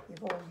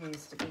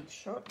used a big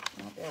shot.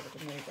 I'll be able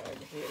to move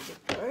over here a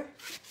bit though.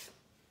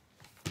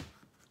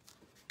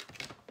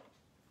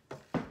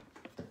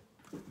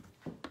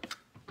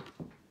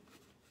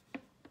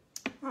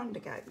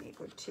 Rhonda gave me a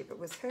good tip. It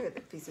was her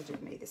that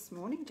visited me this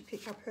morning to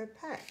pick up her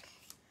pack,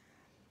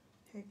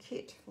 her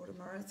kit for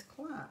tomorrow's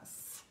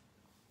class.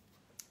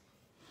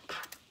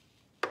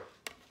 I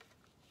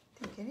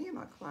think any of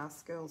my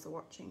class girls are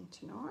watching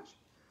tonight.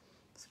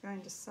 was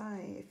going to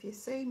say, if you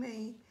see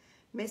me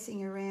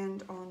messing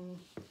around on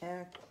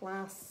our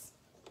class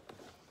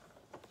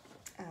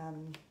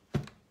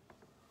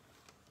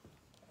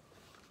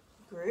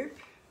group,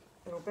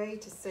 it'll be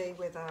to see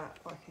whether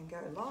I can go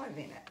live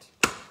in it.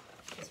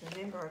 Because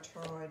remember, I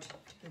tried to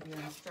give you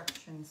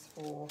instructions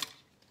for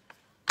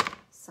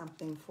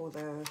something for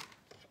the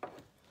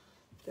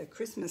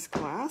Christmas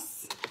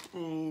class,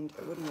 and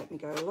it wouldn't let me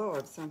go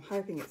live, so I'm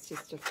hoping it's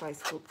just a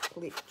Facebook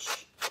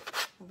glitch.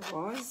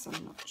 Otherwise,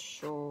 I'm not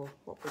sure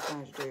what we're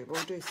going to do.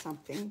 We'll do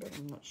something, but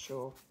I'm not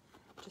sure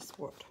just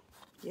what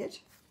yet.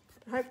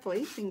 But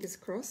hopefully, fingers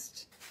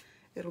crossed,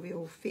 it'll be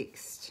all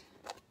fixed.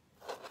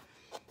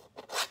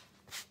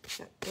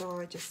 That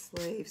die just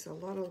leaves a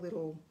lot of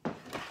little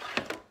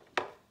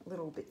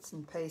bits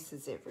and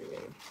pieces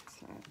everywhere,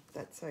 so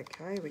that's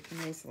okay. We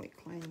can easily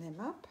clean them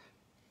up.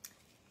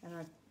 And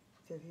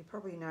if you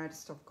probably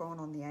noticed, I've gone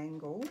on the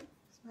angle,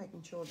 just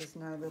making sure there's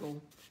no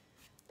little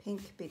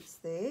pink bits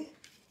there,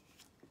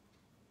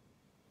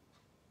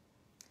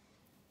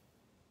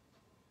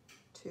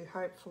 to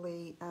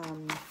hopefully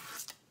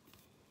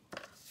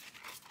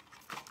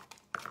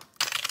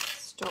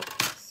stop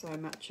so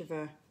much of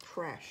a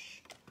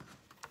crash.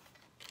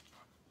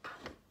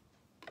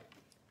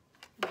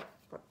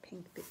 I've got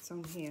pink bits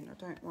on here, and I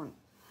don't want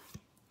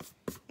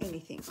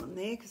anything on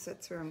there because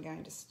that's where I'm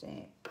going to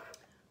stamp.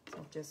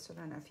 So I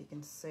don't know if you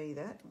can see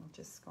that. I've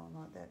just gone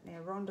like that. Now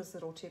Rhonda's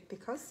little tip,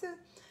 because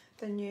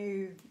the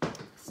new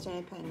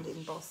Stamp and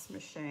Emboss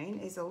machine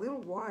is a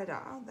little wider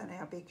than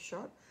our Big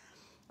Shot,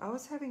 I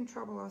was having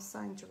trouble, I was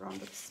saying to Rhonda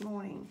this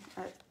morning,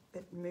 at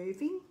it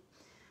moving,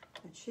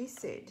 and she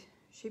said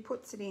she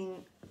puts it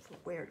in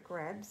where it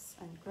grabs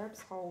and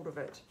grabs hold of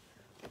it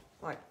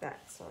like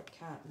that, so it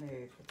can't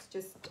move. It's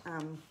just,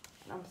 I'm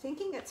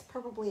thinking it's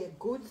probably a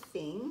good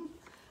thing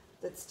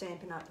that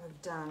Stampin' Up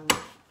have done,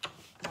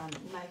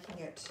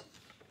 making it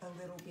a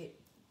little bit,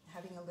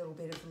 having a little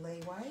bit of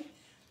leeway,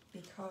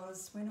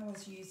 because when I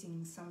was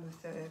using some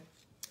of the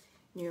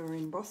newer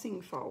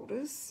embossing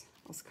folders,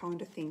 I was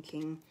kind of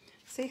thinking,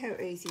 see how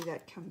easy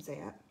that comes out?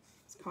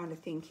 I was kind of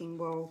thinking,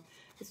 well,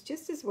 it's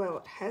just as well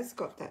it has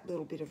got that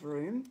little bit of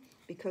room,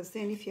 because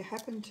then if you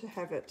happen to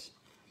have it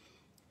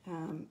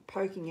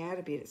poking out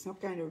a bit, it's not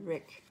going to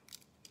wreck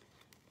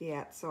the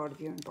outside of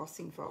your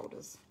embossing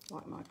folders,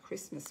 like my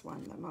Christmas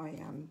one, my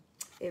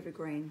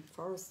Evergreen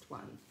Forest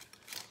one.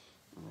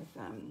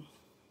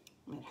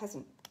 It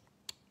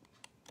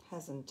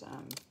hasn't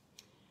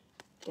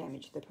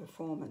damaged the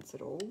performance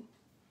at all,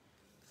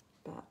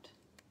 but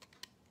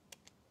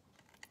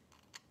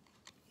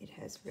it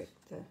has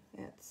wrecked the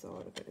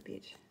outside of it a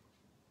bit.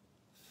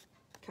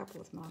 A couple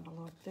of mine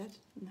are like that,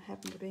 and they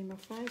happen to be my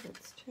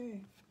favourites too.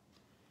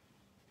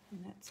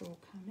 And that's all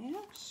come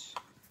out.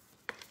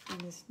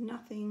 And there's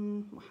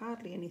nothing,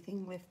 hardly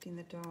anything left in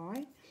the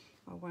die.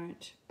 I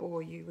won't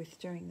bore you with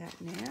doing that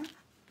now.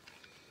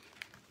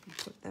 I'll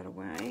put that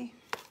away.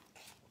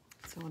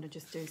 So I want to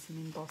just do some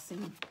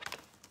embossing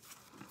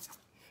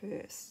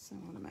first. So I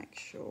want to make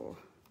sure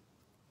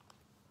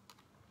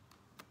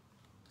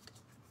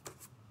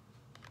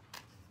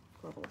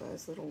I've got all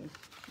those little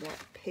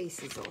white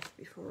pieces off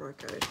before I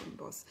go to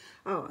emboss.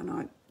 Oh, and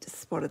I just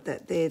spotted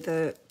that there.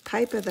 The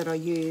paper that I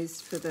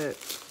used for the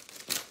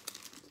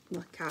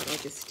card I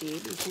just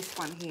did is this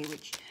one here,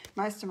 which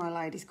most of my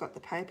ladies got the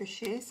paper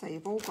share, so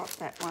you've all got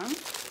that one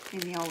in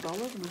the Old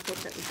Olive, and I thought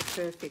that was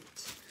the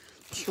perfect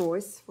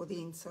choice for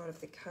the inside of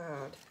the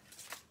card.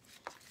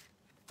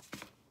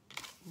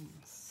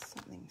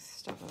 Something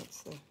stuck.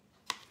 It's the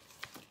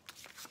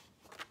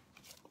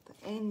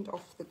end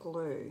off the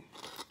glue.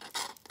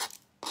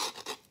 I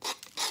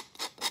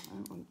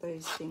don't want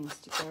these things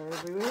to go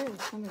everywhere. I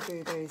was going to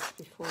do these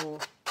before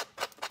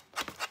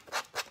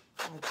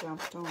I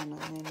jumped on,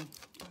 and then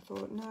I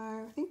thought, no,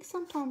 I think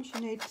sometimes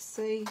you need to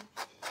see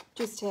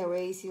just how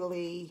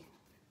easily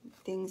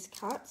things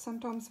cut.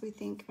 Sometimes we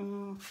think,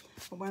 oh,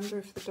 I wonder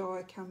if the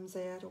die comes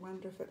out, I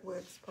wonder if it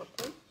works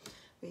properly.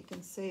 But you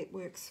can see it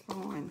works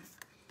fine.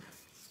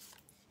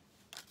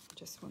 I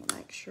just want to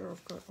make sure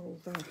I've got all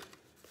the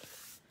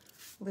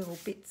little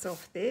bits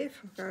off there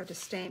if I go to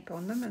stamp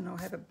on them, and I'll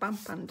have a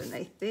bump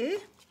underneath there.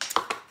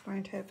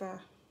 Won't have a,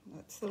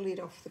 that's the lid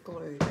off the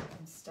glue that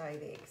can stay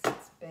there because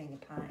it's being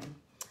a pain.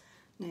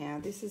 Now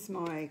this is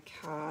my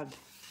card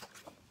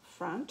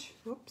front.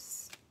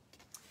 Whoops.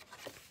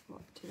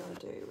 What did I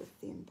do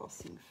with the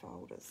embossing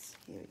folders?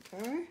 Here we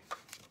go.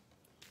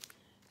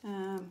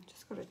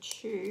 Just got to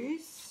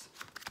choose.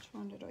 Which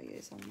one did I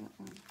use on that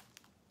one?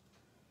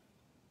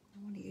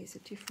 I want to use a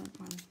different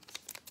one.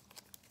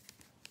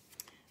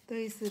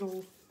 These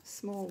little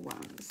small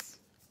ones.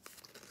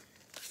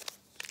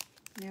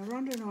 Now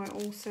Rhonda and I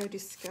also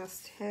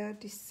discussed how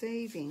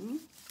deceiving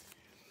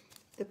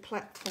the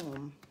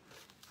platform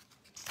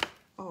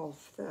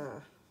of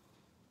the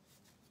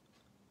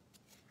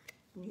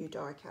new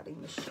die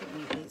cutting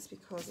machine is,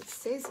 because it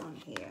says on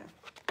here,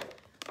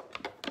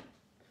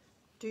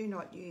 do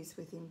not use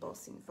with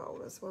embossing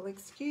folders. Well,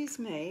 excuse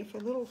me, for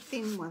little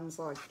thin ones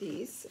like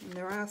this, and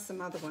there are some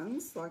other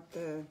ones like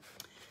the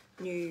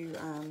new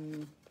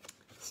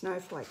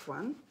snowflake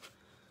one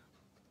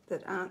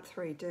that aren't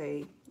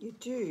 3D, you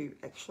do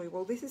actually,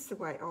 well, this is the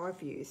way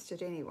I've used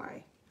it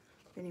anyway.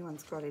 If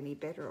anyone's got any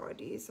better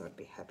ideas, I'd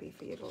be happy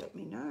for you to let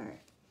me know.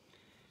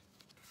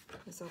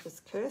 Because I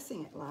was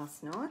cursing it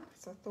last night,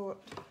 so I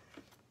thought,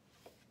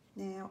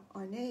 now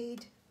I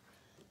need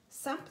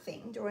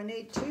something. Do I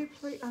need two,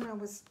 please? Oh, no, it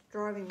was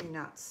driving me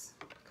nuts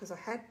because I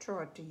had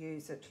tried to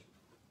use it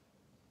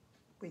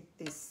with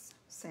this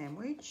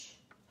sandwich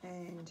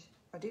and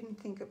I didn't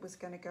think it was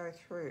going to go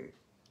through.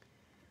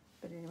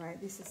 But anyway,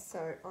 this is,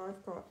 so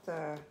I've got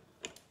the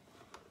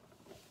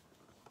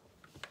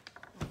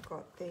I've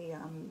got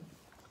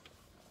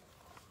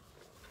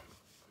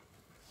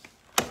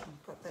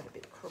that a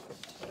bit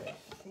crooked too, I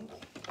think.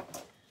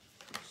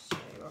 So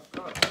I've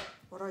got,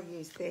 what I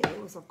used there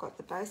was I've got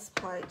the base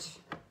plate,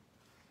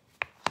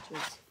 which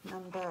is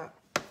number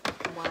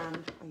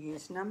 1. I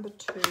used number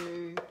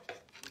 2.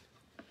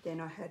 Then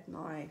I had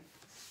my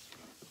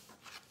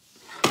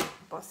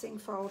embossing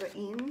folder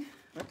in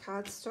a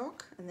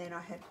cardstock, and then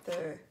I had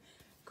the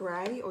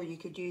grey, or you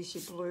could use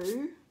your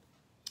blue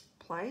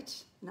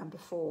plate, number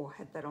 4,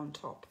 had that on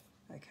top.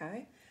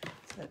 Okay,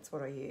 so that's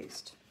what I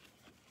used.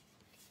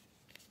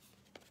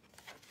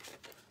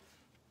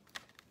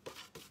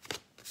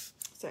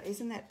 So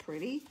isn't that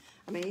pretty?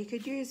 I mean, you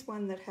could use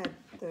one that had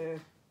the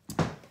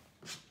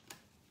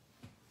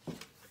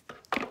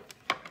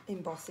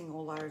embossing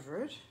all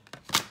over it,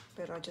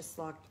 but I just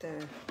like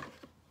the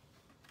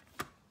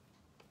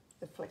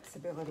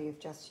flexibility of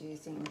just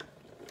using.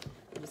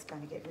 I'm just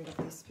going to get rid of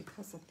this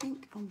because I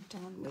think I'm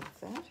done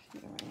with that.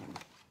 Here I am.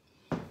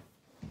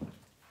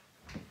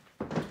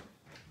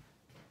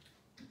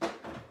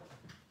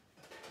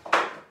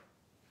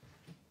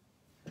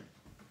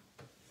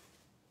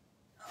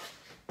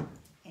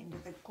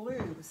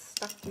 Glue was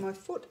stuck to my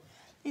foot.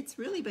 It's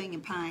really being a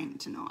pain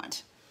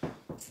tonight.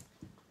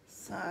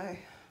 So I've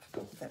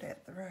put that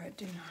out the road,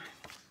 didn't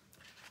I?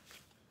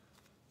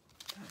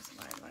 Goes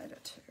away later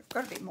too. I've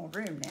got a bit more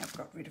room now. I've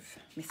got rid of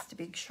Mr.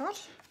 Big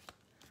Shot.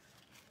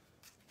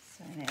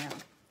 So now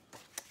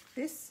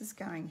this is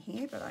going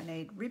here, but I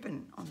need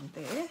ribbon on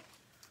there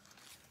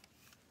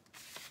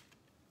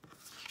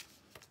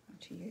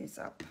to use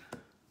up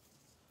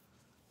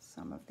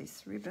some of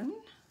this ribbon.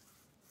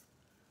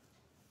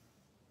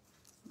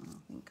 I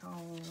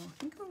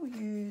think I'll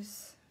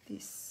use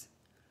this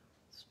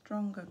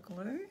stronger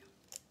glue.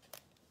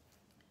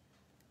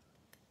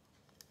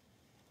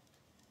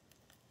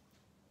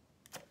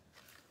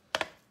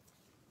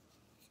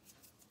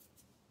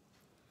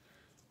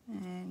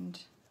 And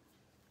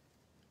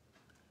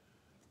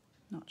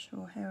not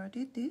sure how I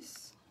did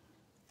this.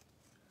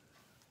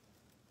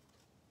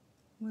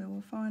 We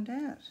will find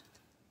out.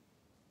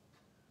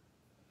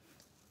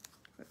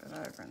 Flip it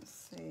over and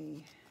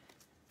see.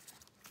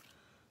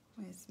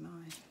 Where's my,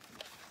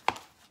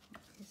 what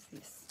is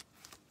this?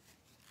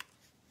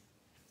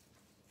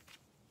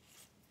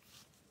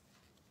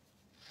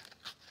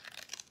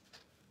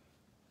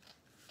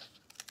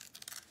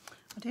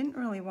 I didn't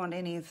really want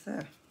any of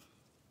the,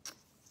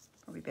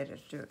 probably better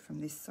to do it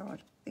from this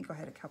side. I think I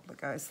had a couple of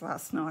goes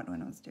last night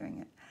when I was doing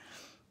it.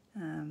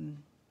 I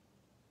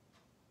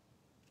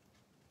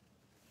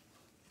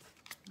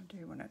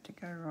do want it to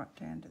go right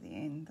down to the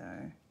end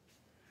though.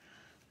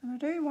 And I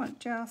do want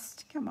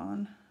just, come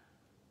on,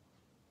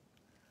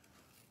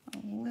 a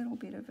little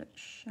bit of it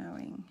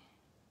showing.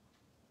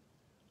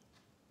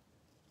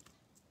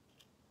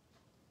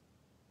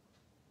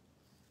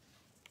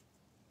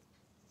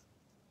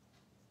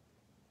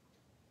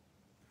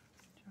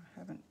 Which I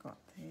haven't got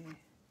there.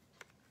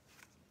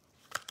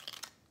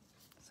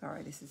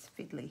 Sorry, this is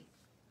fiddly.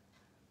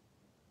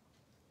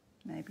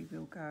 Maybe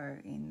we'll go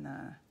in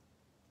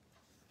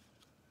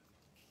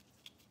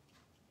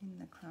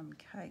the crumb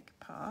cake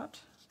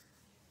part.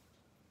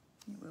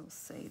 You will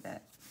see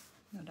that.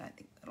 I don't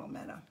think that'll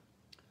matter.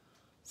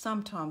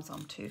 Sometimes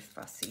I'm too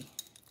fussy.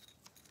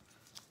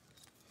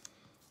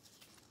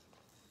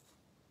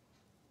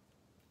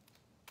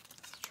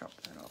 Let's chop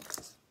that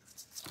off.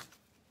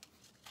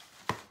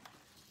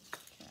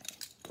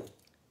 Okay.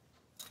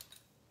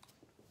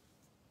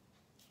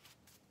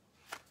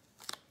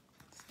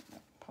 So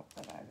pop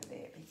that over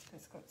there because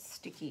it's got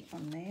sticky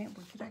on there.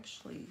 We could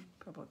actually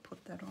probably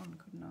put that on,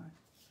 couldn't I?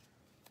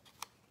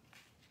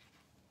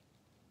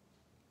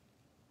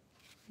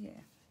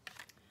 Yeah.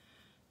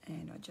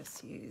 And I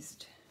just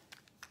used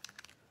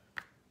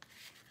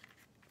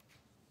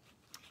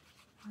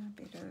a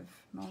bit of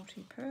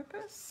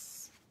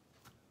multi-purpose.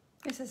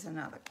 This is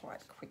another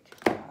quite quick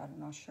card,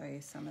 and I'll show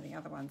you some of the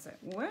other ones that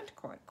weren't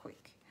quite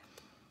quick.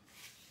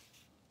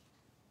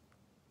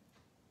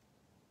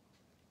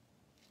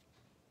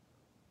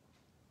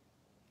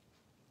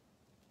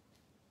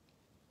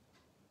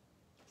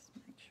 Just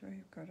make sure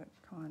you've got it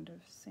kind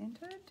of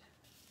centered.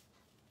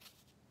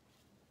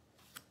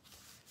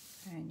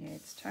 And yeah,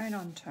 it's tone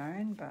on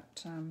tone,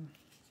 but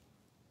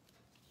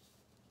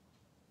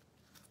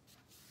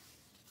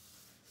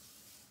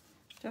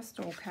just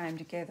all came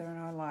together and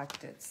I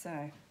liked it,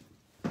 so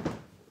I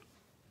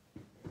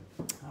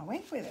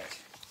went with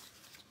it.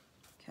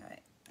 Okay,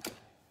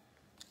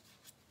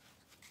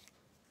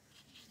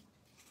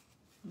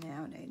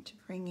 Now I need to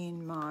bring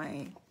in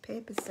my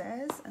Pear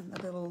Pizzazz and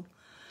the little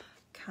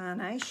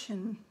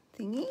carnation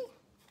thingy.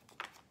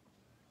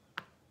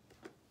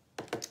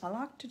 I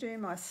like to do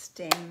my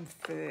stem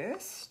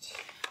first.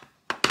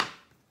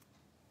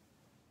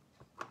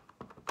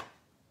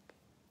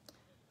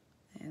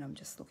 And I'm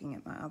just looking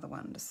at my other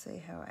one to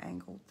see how I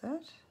angled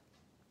that.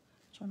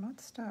 So I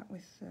might start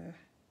with the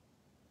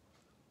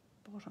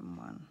bottom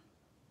one.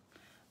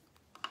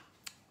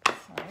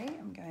 Sorry,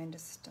 I'm going to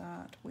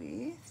start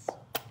with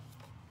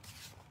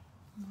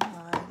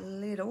my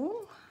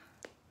little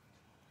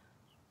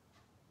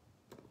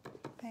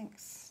bank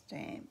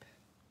stamp,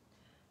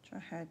 which I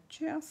had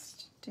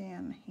just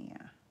down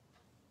here.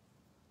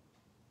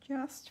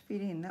 Just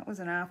fit in. That was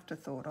an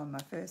afterthought on my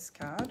first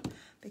card,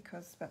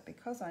 because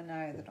I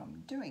know that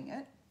I'm doing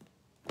it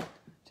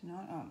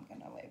tonight. Oh, I'm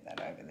going to leave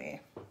that over there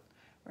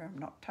where I'm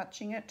not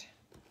touching it.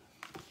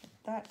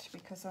 That,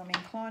 because I'm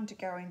inclined to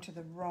go into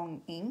the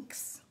wrong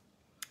inks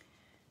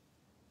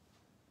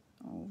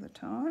all the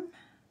time.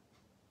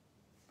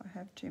 If I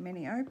have too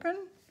many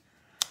open,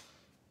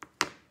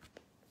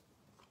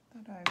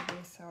 that over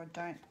there so I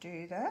don't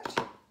do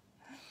that.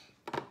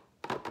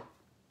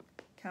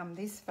 Come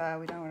this far,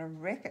 we don't want to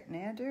wreck it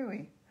now, do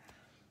we?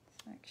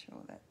 Let's make sure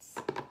that's...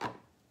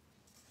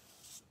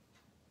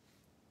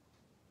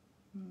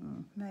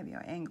 maybe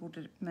I angled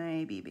it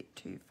maybe a bit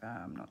too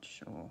far, I'm not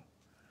sure.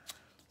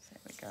 So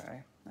there we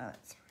go. Oh,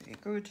 that's pretty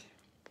good.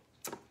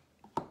 Get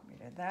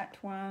rid of that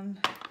one.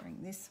 Bring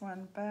this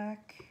one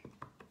back.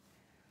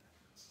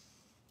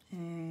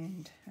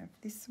 And have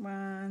this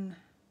one.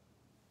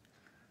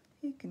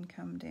 You can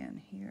come down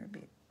here a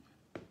bit.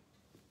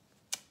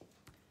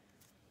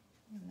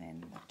 And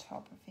then the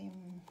top of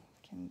him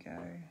can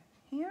go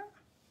here.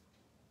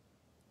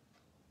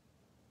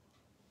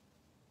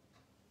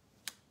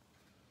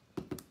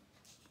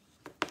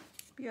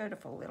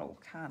 Beautiful little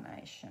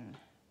carnation.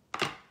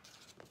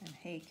 And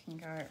he can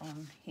go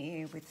on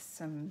here with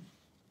some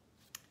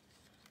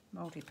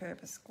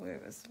multi-purpose glue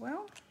as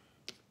well.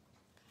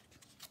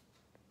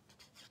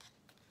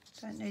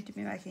 Don't need to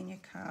be making your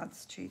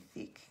cards too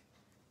thick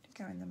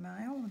to go in the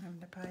mail and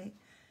having to pay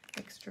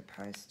extra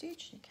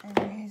postage. You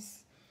can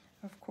use,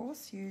 of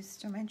course, use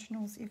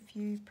dimensionals if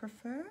you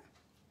prefer.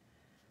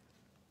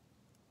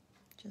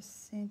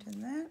 Just centre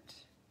that.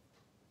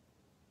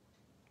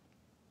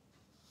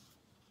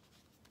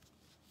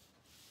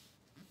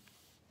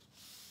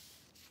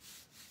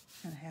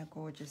 And how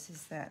gorgeous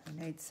is that?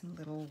 We need some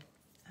little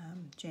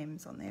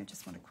gems on there.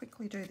 Just want to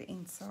quickly do the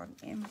inside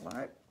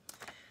envelope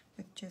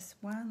with just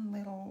one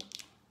little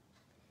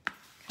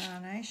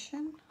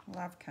carnation.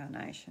 Love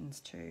carnations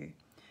too.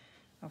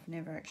 I've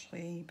never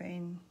actually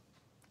been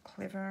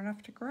clever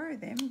enough to grow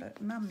them, but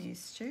Mum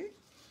used to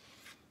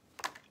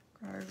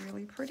grow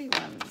really pretty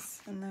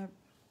ones, and they're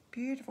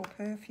beautiful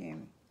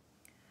perfume.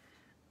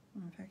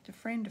 In fact, a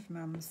friend of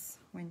Mum's,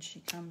 when she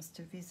comes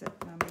to visit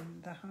Mum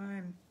in the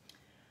home,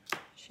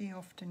 she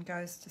often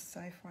goes to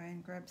Safeway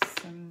and grabs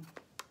some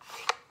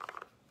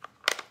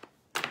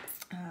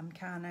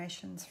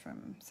carnations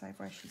from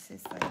Safeway. She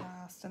says they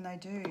last, and they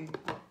do.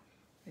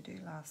 They do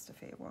last a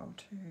fair while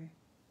too.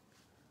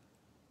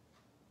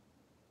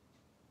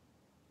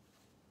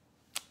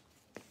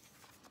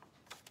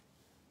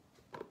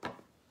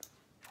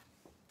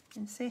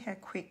 And see how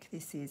quick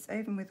this is,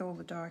 even with all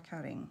the die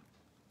cutting.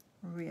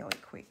 Really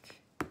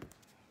quick.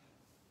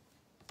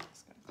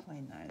 Just got to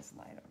clean those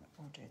later.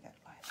 We'll do that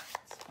later.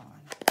 It's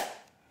fine.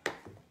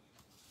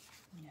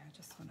 Now I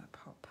just want to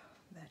pop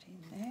that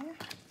in there.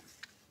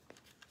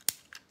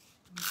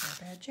 And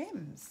grab our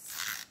gems.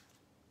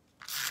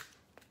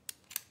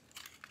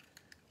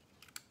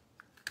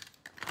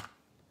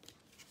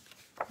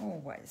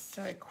 Always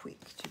so quick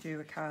to do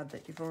a card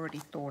that you've already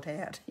thought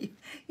out.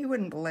 You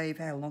wouldn't believe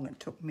how long it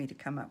took me to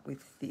come up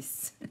with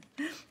this,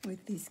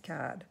 with this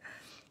card.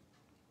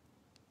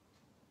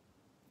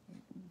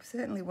 It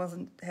certainly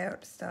wasn't how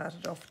it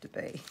started off to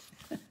be.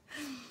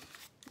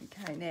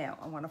 Okay, now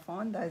I want to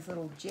find those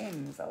little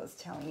gems I was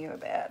telling you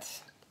about.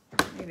 I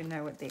don't even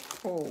know what they're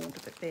called,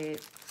 but they're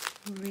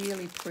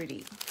really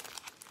pretty.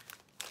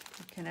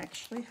 You can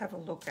actually have a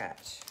look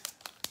at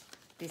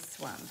this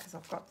one, because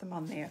I've got them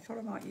on there. I thought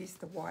I might use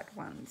the white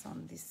ones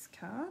on this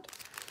card.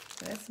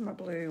 So that's my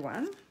blue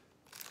one,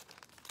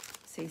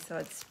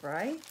 Seaside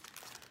Spray.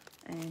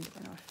 And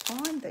when I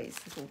find these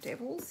little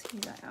devils,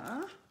 here they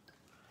are.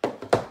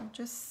 I'll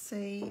just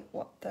see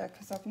what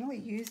because I've nearly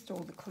used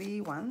all the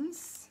clear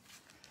ones.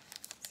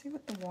 See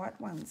what the white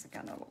ones are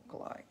going to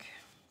look like.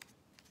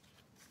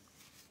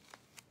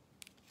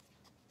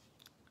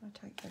 I'll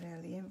take that out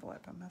of the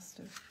envelope. I must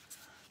have.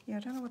 Yeah, I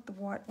don't know what the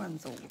white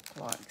ones all look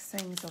like,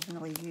 seeing as I've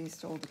nearly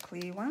used all the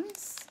clear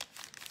ones.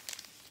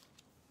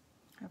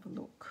 Have a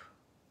look.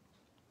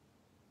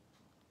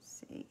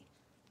 See.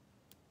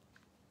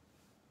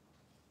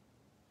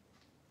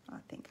 I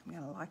think I'm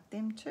going to like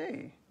them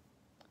too.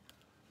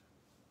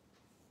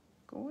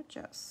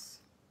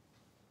 Gorgeous.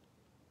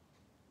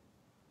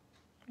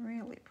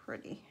 Really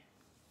pretty.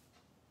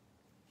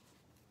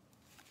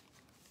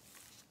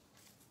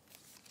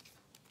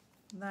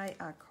 They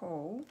are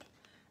called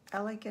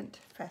Elegant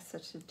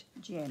Faceted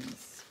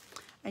Gems.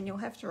 And you'll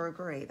have to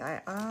agree, they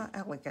are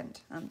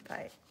elegant, aren't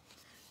they?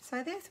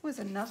 So this was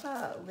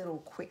another little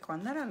quick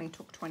one. That only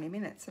took 20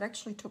 minutes. It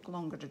actually took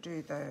longer to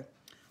do the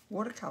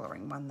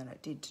watercolouring one than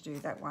it did to do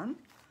that one.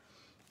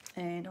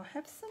 And I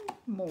have some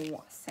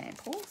more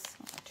samples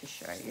to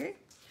show you.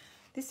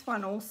 This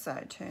one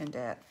also turned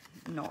out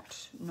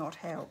not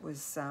how it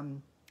was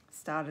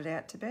started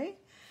out to be.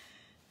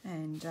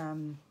 And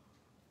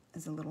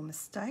there's a little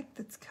mistake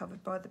that's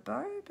covered by the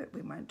bow, but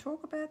we won't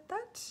talk about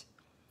that.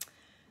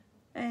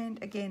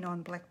 And again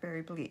on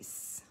Blackberry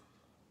Bliss,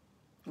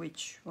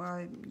 which,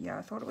 well, yeah,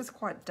 I thought it was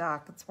quite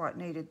dark. That's why it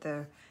needed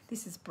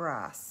this is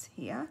brass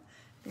here,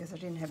 because I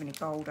didn't have any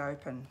gold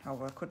open. Oh,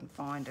 well, I couldn't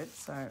find it,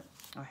 so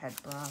I had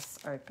brass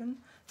open.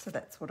 So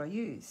that's what I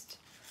used.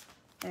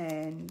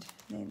 And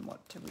then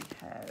what do we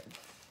have?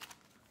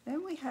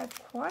 Then we have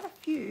quite a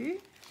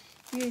few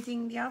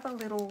using the other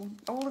little,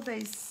 all of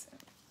these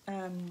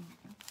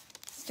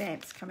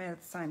stamps come out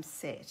of the same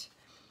set.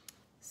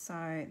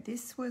 So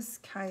this was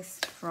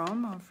cased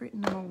from, I've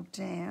written them all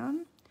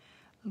down,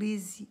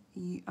 Liz,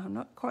 I'm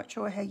not quite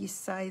sure how you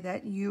say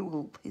that,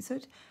 Yuille, is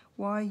it?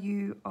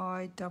 Y-U-I-L-L-E.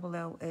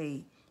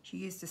 She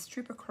used a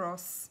strip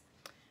across,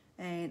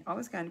 and I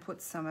was going to put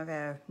some of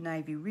our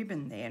navy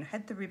ribbon there, and I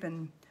had the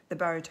ribbon, the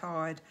bow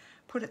tied,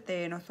 put it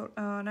there, and I thought,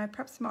 oh no,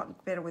 perhaps it might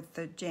look better with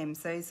the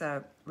gems. These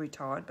are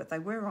retied, but they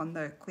were on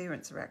the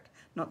clearance rack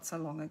not so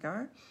long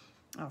ago.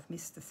 Oh, I've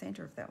missed the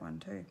centre of that one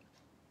too.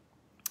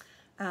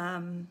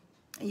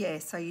 Yeah,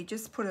 so you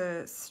just put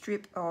a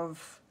strip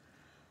of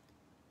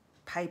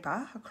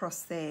paper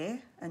across there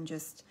and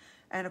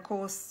of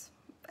course,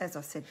 as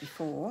I said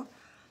before,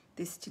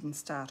 this didn't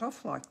start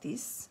off like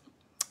this.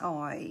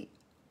 Like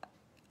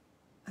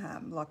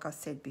I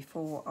said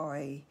before,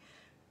 I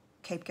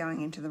keep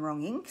going into the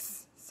wrong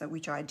inks, so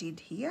which I did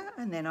here,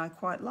 and then I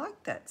quite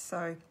liked that,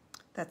 so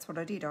that's what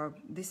I did.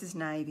 This is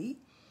navy,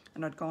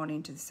 and I'd gone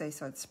into the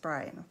Seaside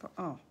Spray, and I thought,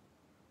 oh,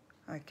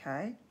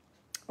 okay,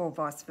 or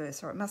vice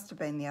versa. It must have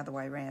been the other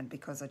way around,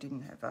 because I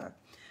didn't have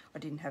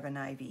a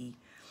navy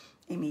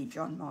image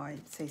on my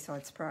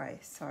Seaside Spray,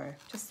 so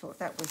just thought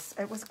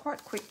it was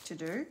quite quick to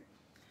do.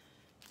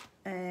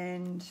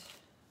 And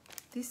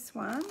this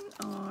one,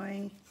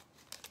 I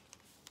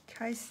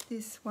cased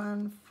this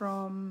one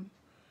from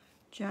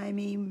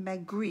Jamie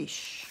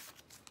McGrish,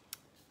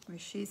 where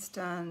she's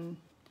done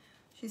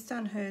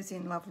hers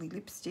in lovely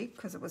lipstick,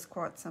 because it was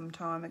quite some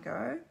time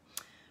ago,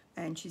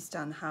 and she's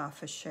done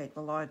half a sheet.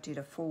 Well, I did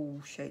a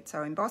full sheet.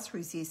 So emboss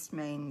resist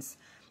means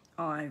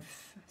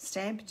I've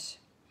stamped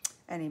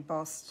and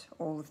embossed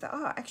all of the,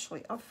 oh,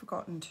 actually I've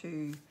forgotten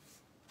to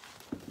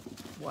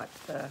wipe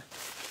the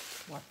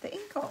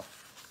ink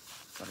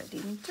off. That's what I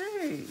didn't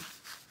do.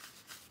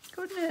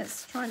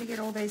 Goodness, trying to get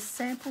all these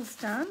samples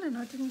done, and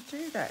I didn't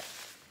do that.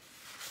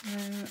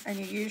 And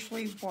you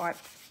usually wipe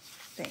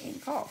the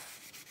ink off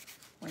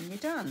when you're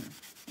done,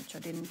 which I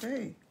didn't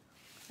do,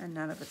 and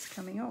none of it's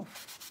coming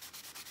off.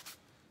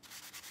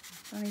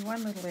 Only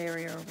one little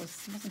area I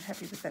wasn't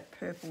happy with, that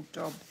purple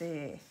daub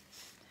there.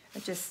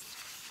 It just,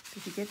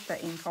 if you get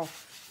the ink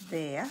off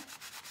there,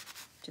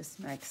 just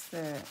makes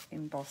the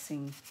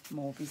embossing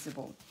more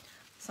visible.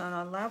 So, and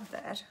I love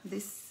that.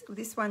 This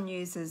one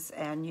uses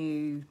our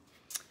new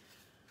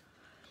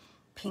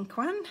pink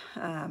one.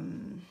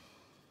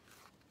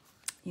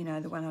 You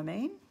know the one I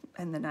mean,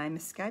 and the name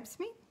escapes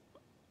me.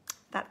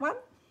 That one.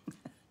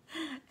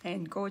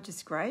 And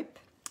Gorgeous Grape.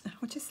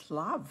 I just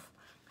love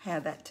how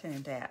that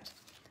turned out.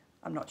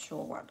 I'm not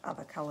sure what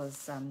other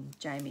colours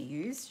Jamie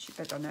used,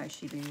 but I know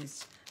she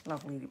used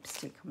lovely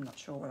lipstick. I'm not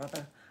sure what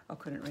other, I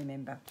couldn't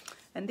remember.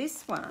 And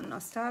this one, I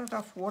started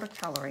off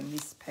watercolouring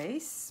this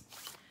piece,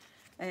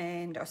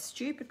 and I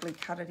stupidly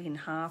cut it in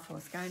half. I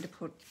was going to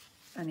put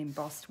an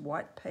embossed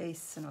white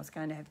piece, and I was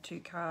going to have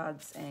 2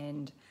 cards,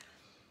 and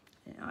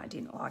I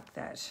didn't like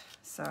that.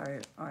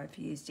 So I've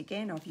used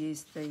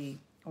the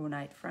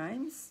ornate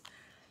frames,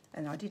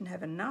 and I didn't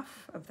have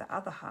enough of the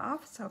other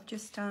half, so I've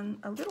just done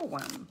a little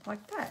one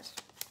like that.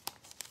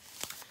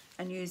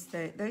 And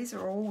these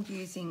are all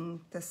using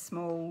the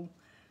small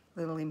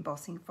little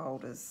embossing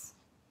folders.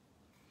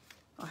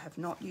 I have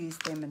not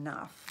used them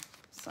enough,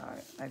 so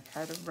they've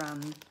had a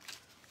run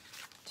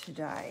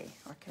today,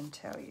 I can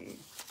tell you.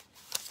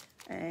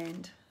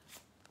 And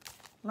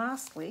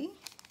lastly,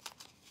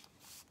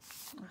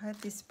 I had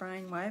this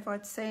brainwave.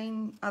 I'd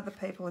seen other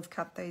people have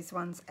cut these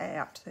ones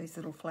out, these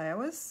little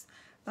flowers.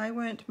 They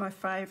weren't my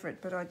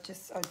favourite, but I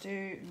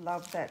do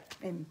love that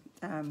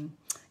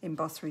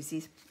emboss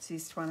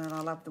resist one, and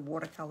I love the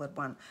watercoloured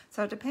one.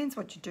 So it depends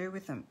what you do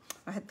with them.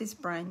 I had this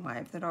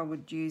brainwave that I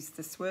would use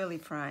the swirly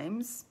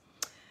frames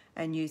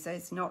and use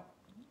these,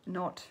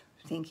 not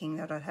thinking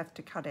that I'd have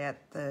to cut out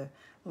the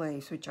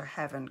leaves, which I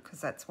haven't,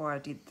 because that's why I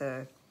did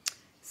the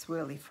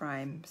swirly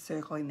frame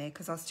circling there,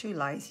 because I was too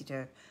lazy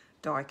to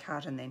die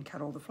cut and then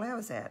cut all the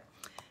flowers out.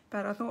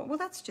 But I thought, well,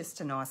 that's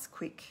just a nice,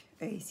 quick,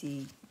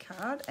 easy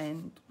card,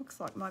 and looks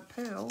like my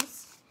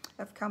pearls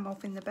have come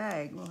off in the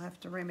bag. We'll have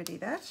to remedy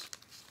that.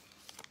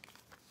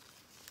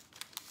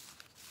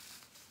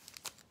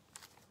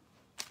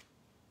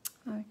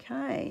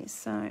 Okay,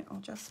 so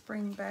I'll just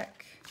bring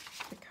back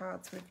the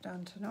cards we've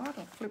done tonight.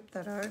 I'll flip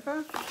that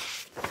over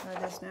so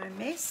there's no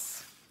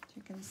mess, as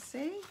you can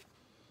see.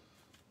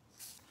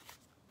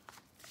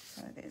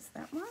 So there's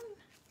that one.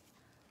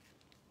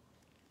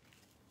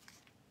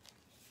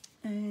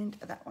 And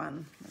that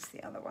one was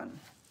the other one.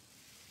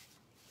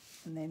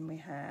 And then we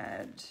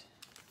had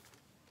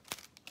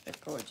the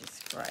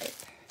gorgeous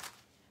grape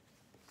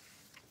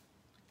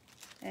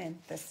and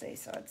the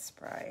seaside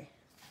spray.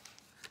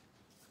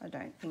 I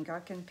don't think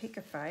I can pick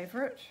a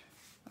favourite.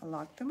 I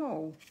like them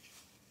all.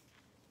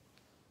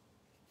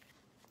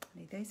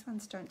 These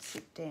ones don't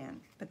sit down,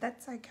 but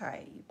that's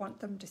okay. You want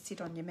them to sit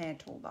on your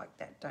mantle like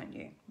that, don't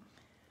you?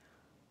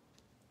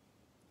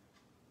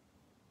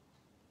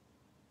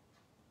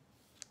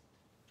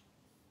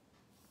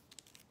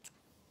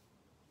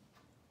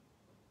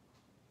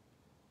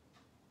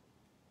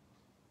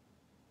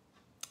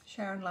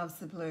 Sharon loves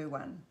the blue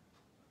one.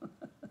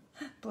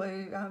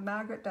 Blue,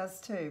 Margaret does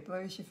too.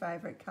 Blue's your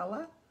favourite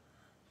colour?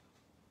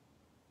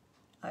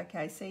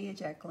 Okay, see you,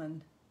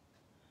 Jacqueline.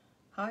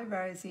 Hi,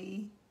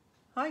 Rosie.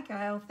 Hi,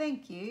 Gail.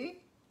 Thank you.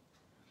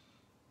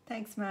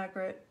 Thanks,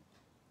 Margaret.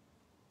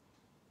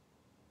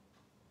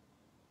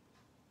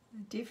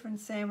 A different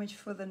sandwich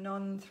for the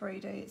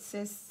non-3D. It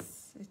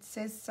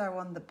says so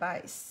on the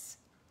base.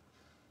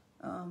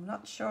 I'm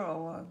not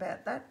sure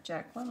about that,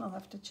 Jacqueline. I'll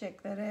have to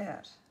check that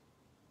out.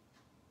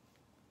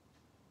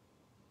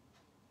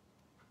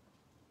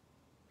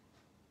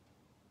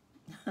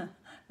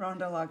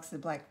 Rhonda likes the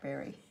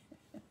blackberry.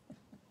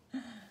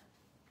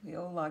 We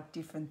all like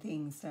different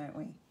things, don't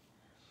we?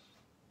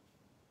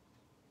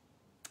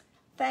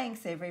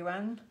 Thanks,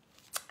 everyone.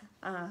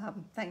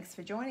 Thanks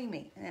for joining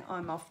me.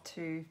 I'm off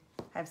to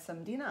have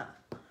some dinner.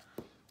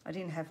 I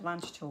didn't have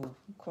lunch till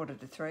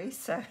 2:45,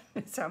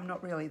 so I'm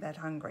not really that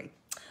hungry.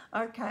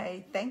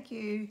 Okay, thank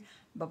you.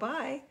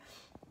 Bye-bye.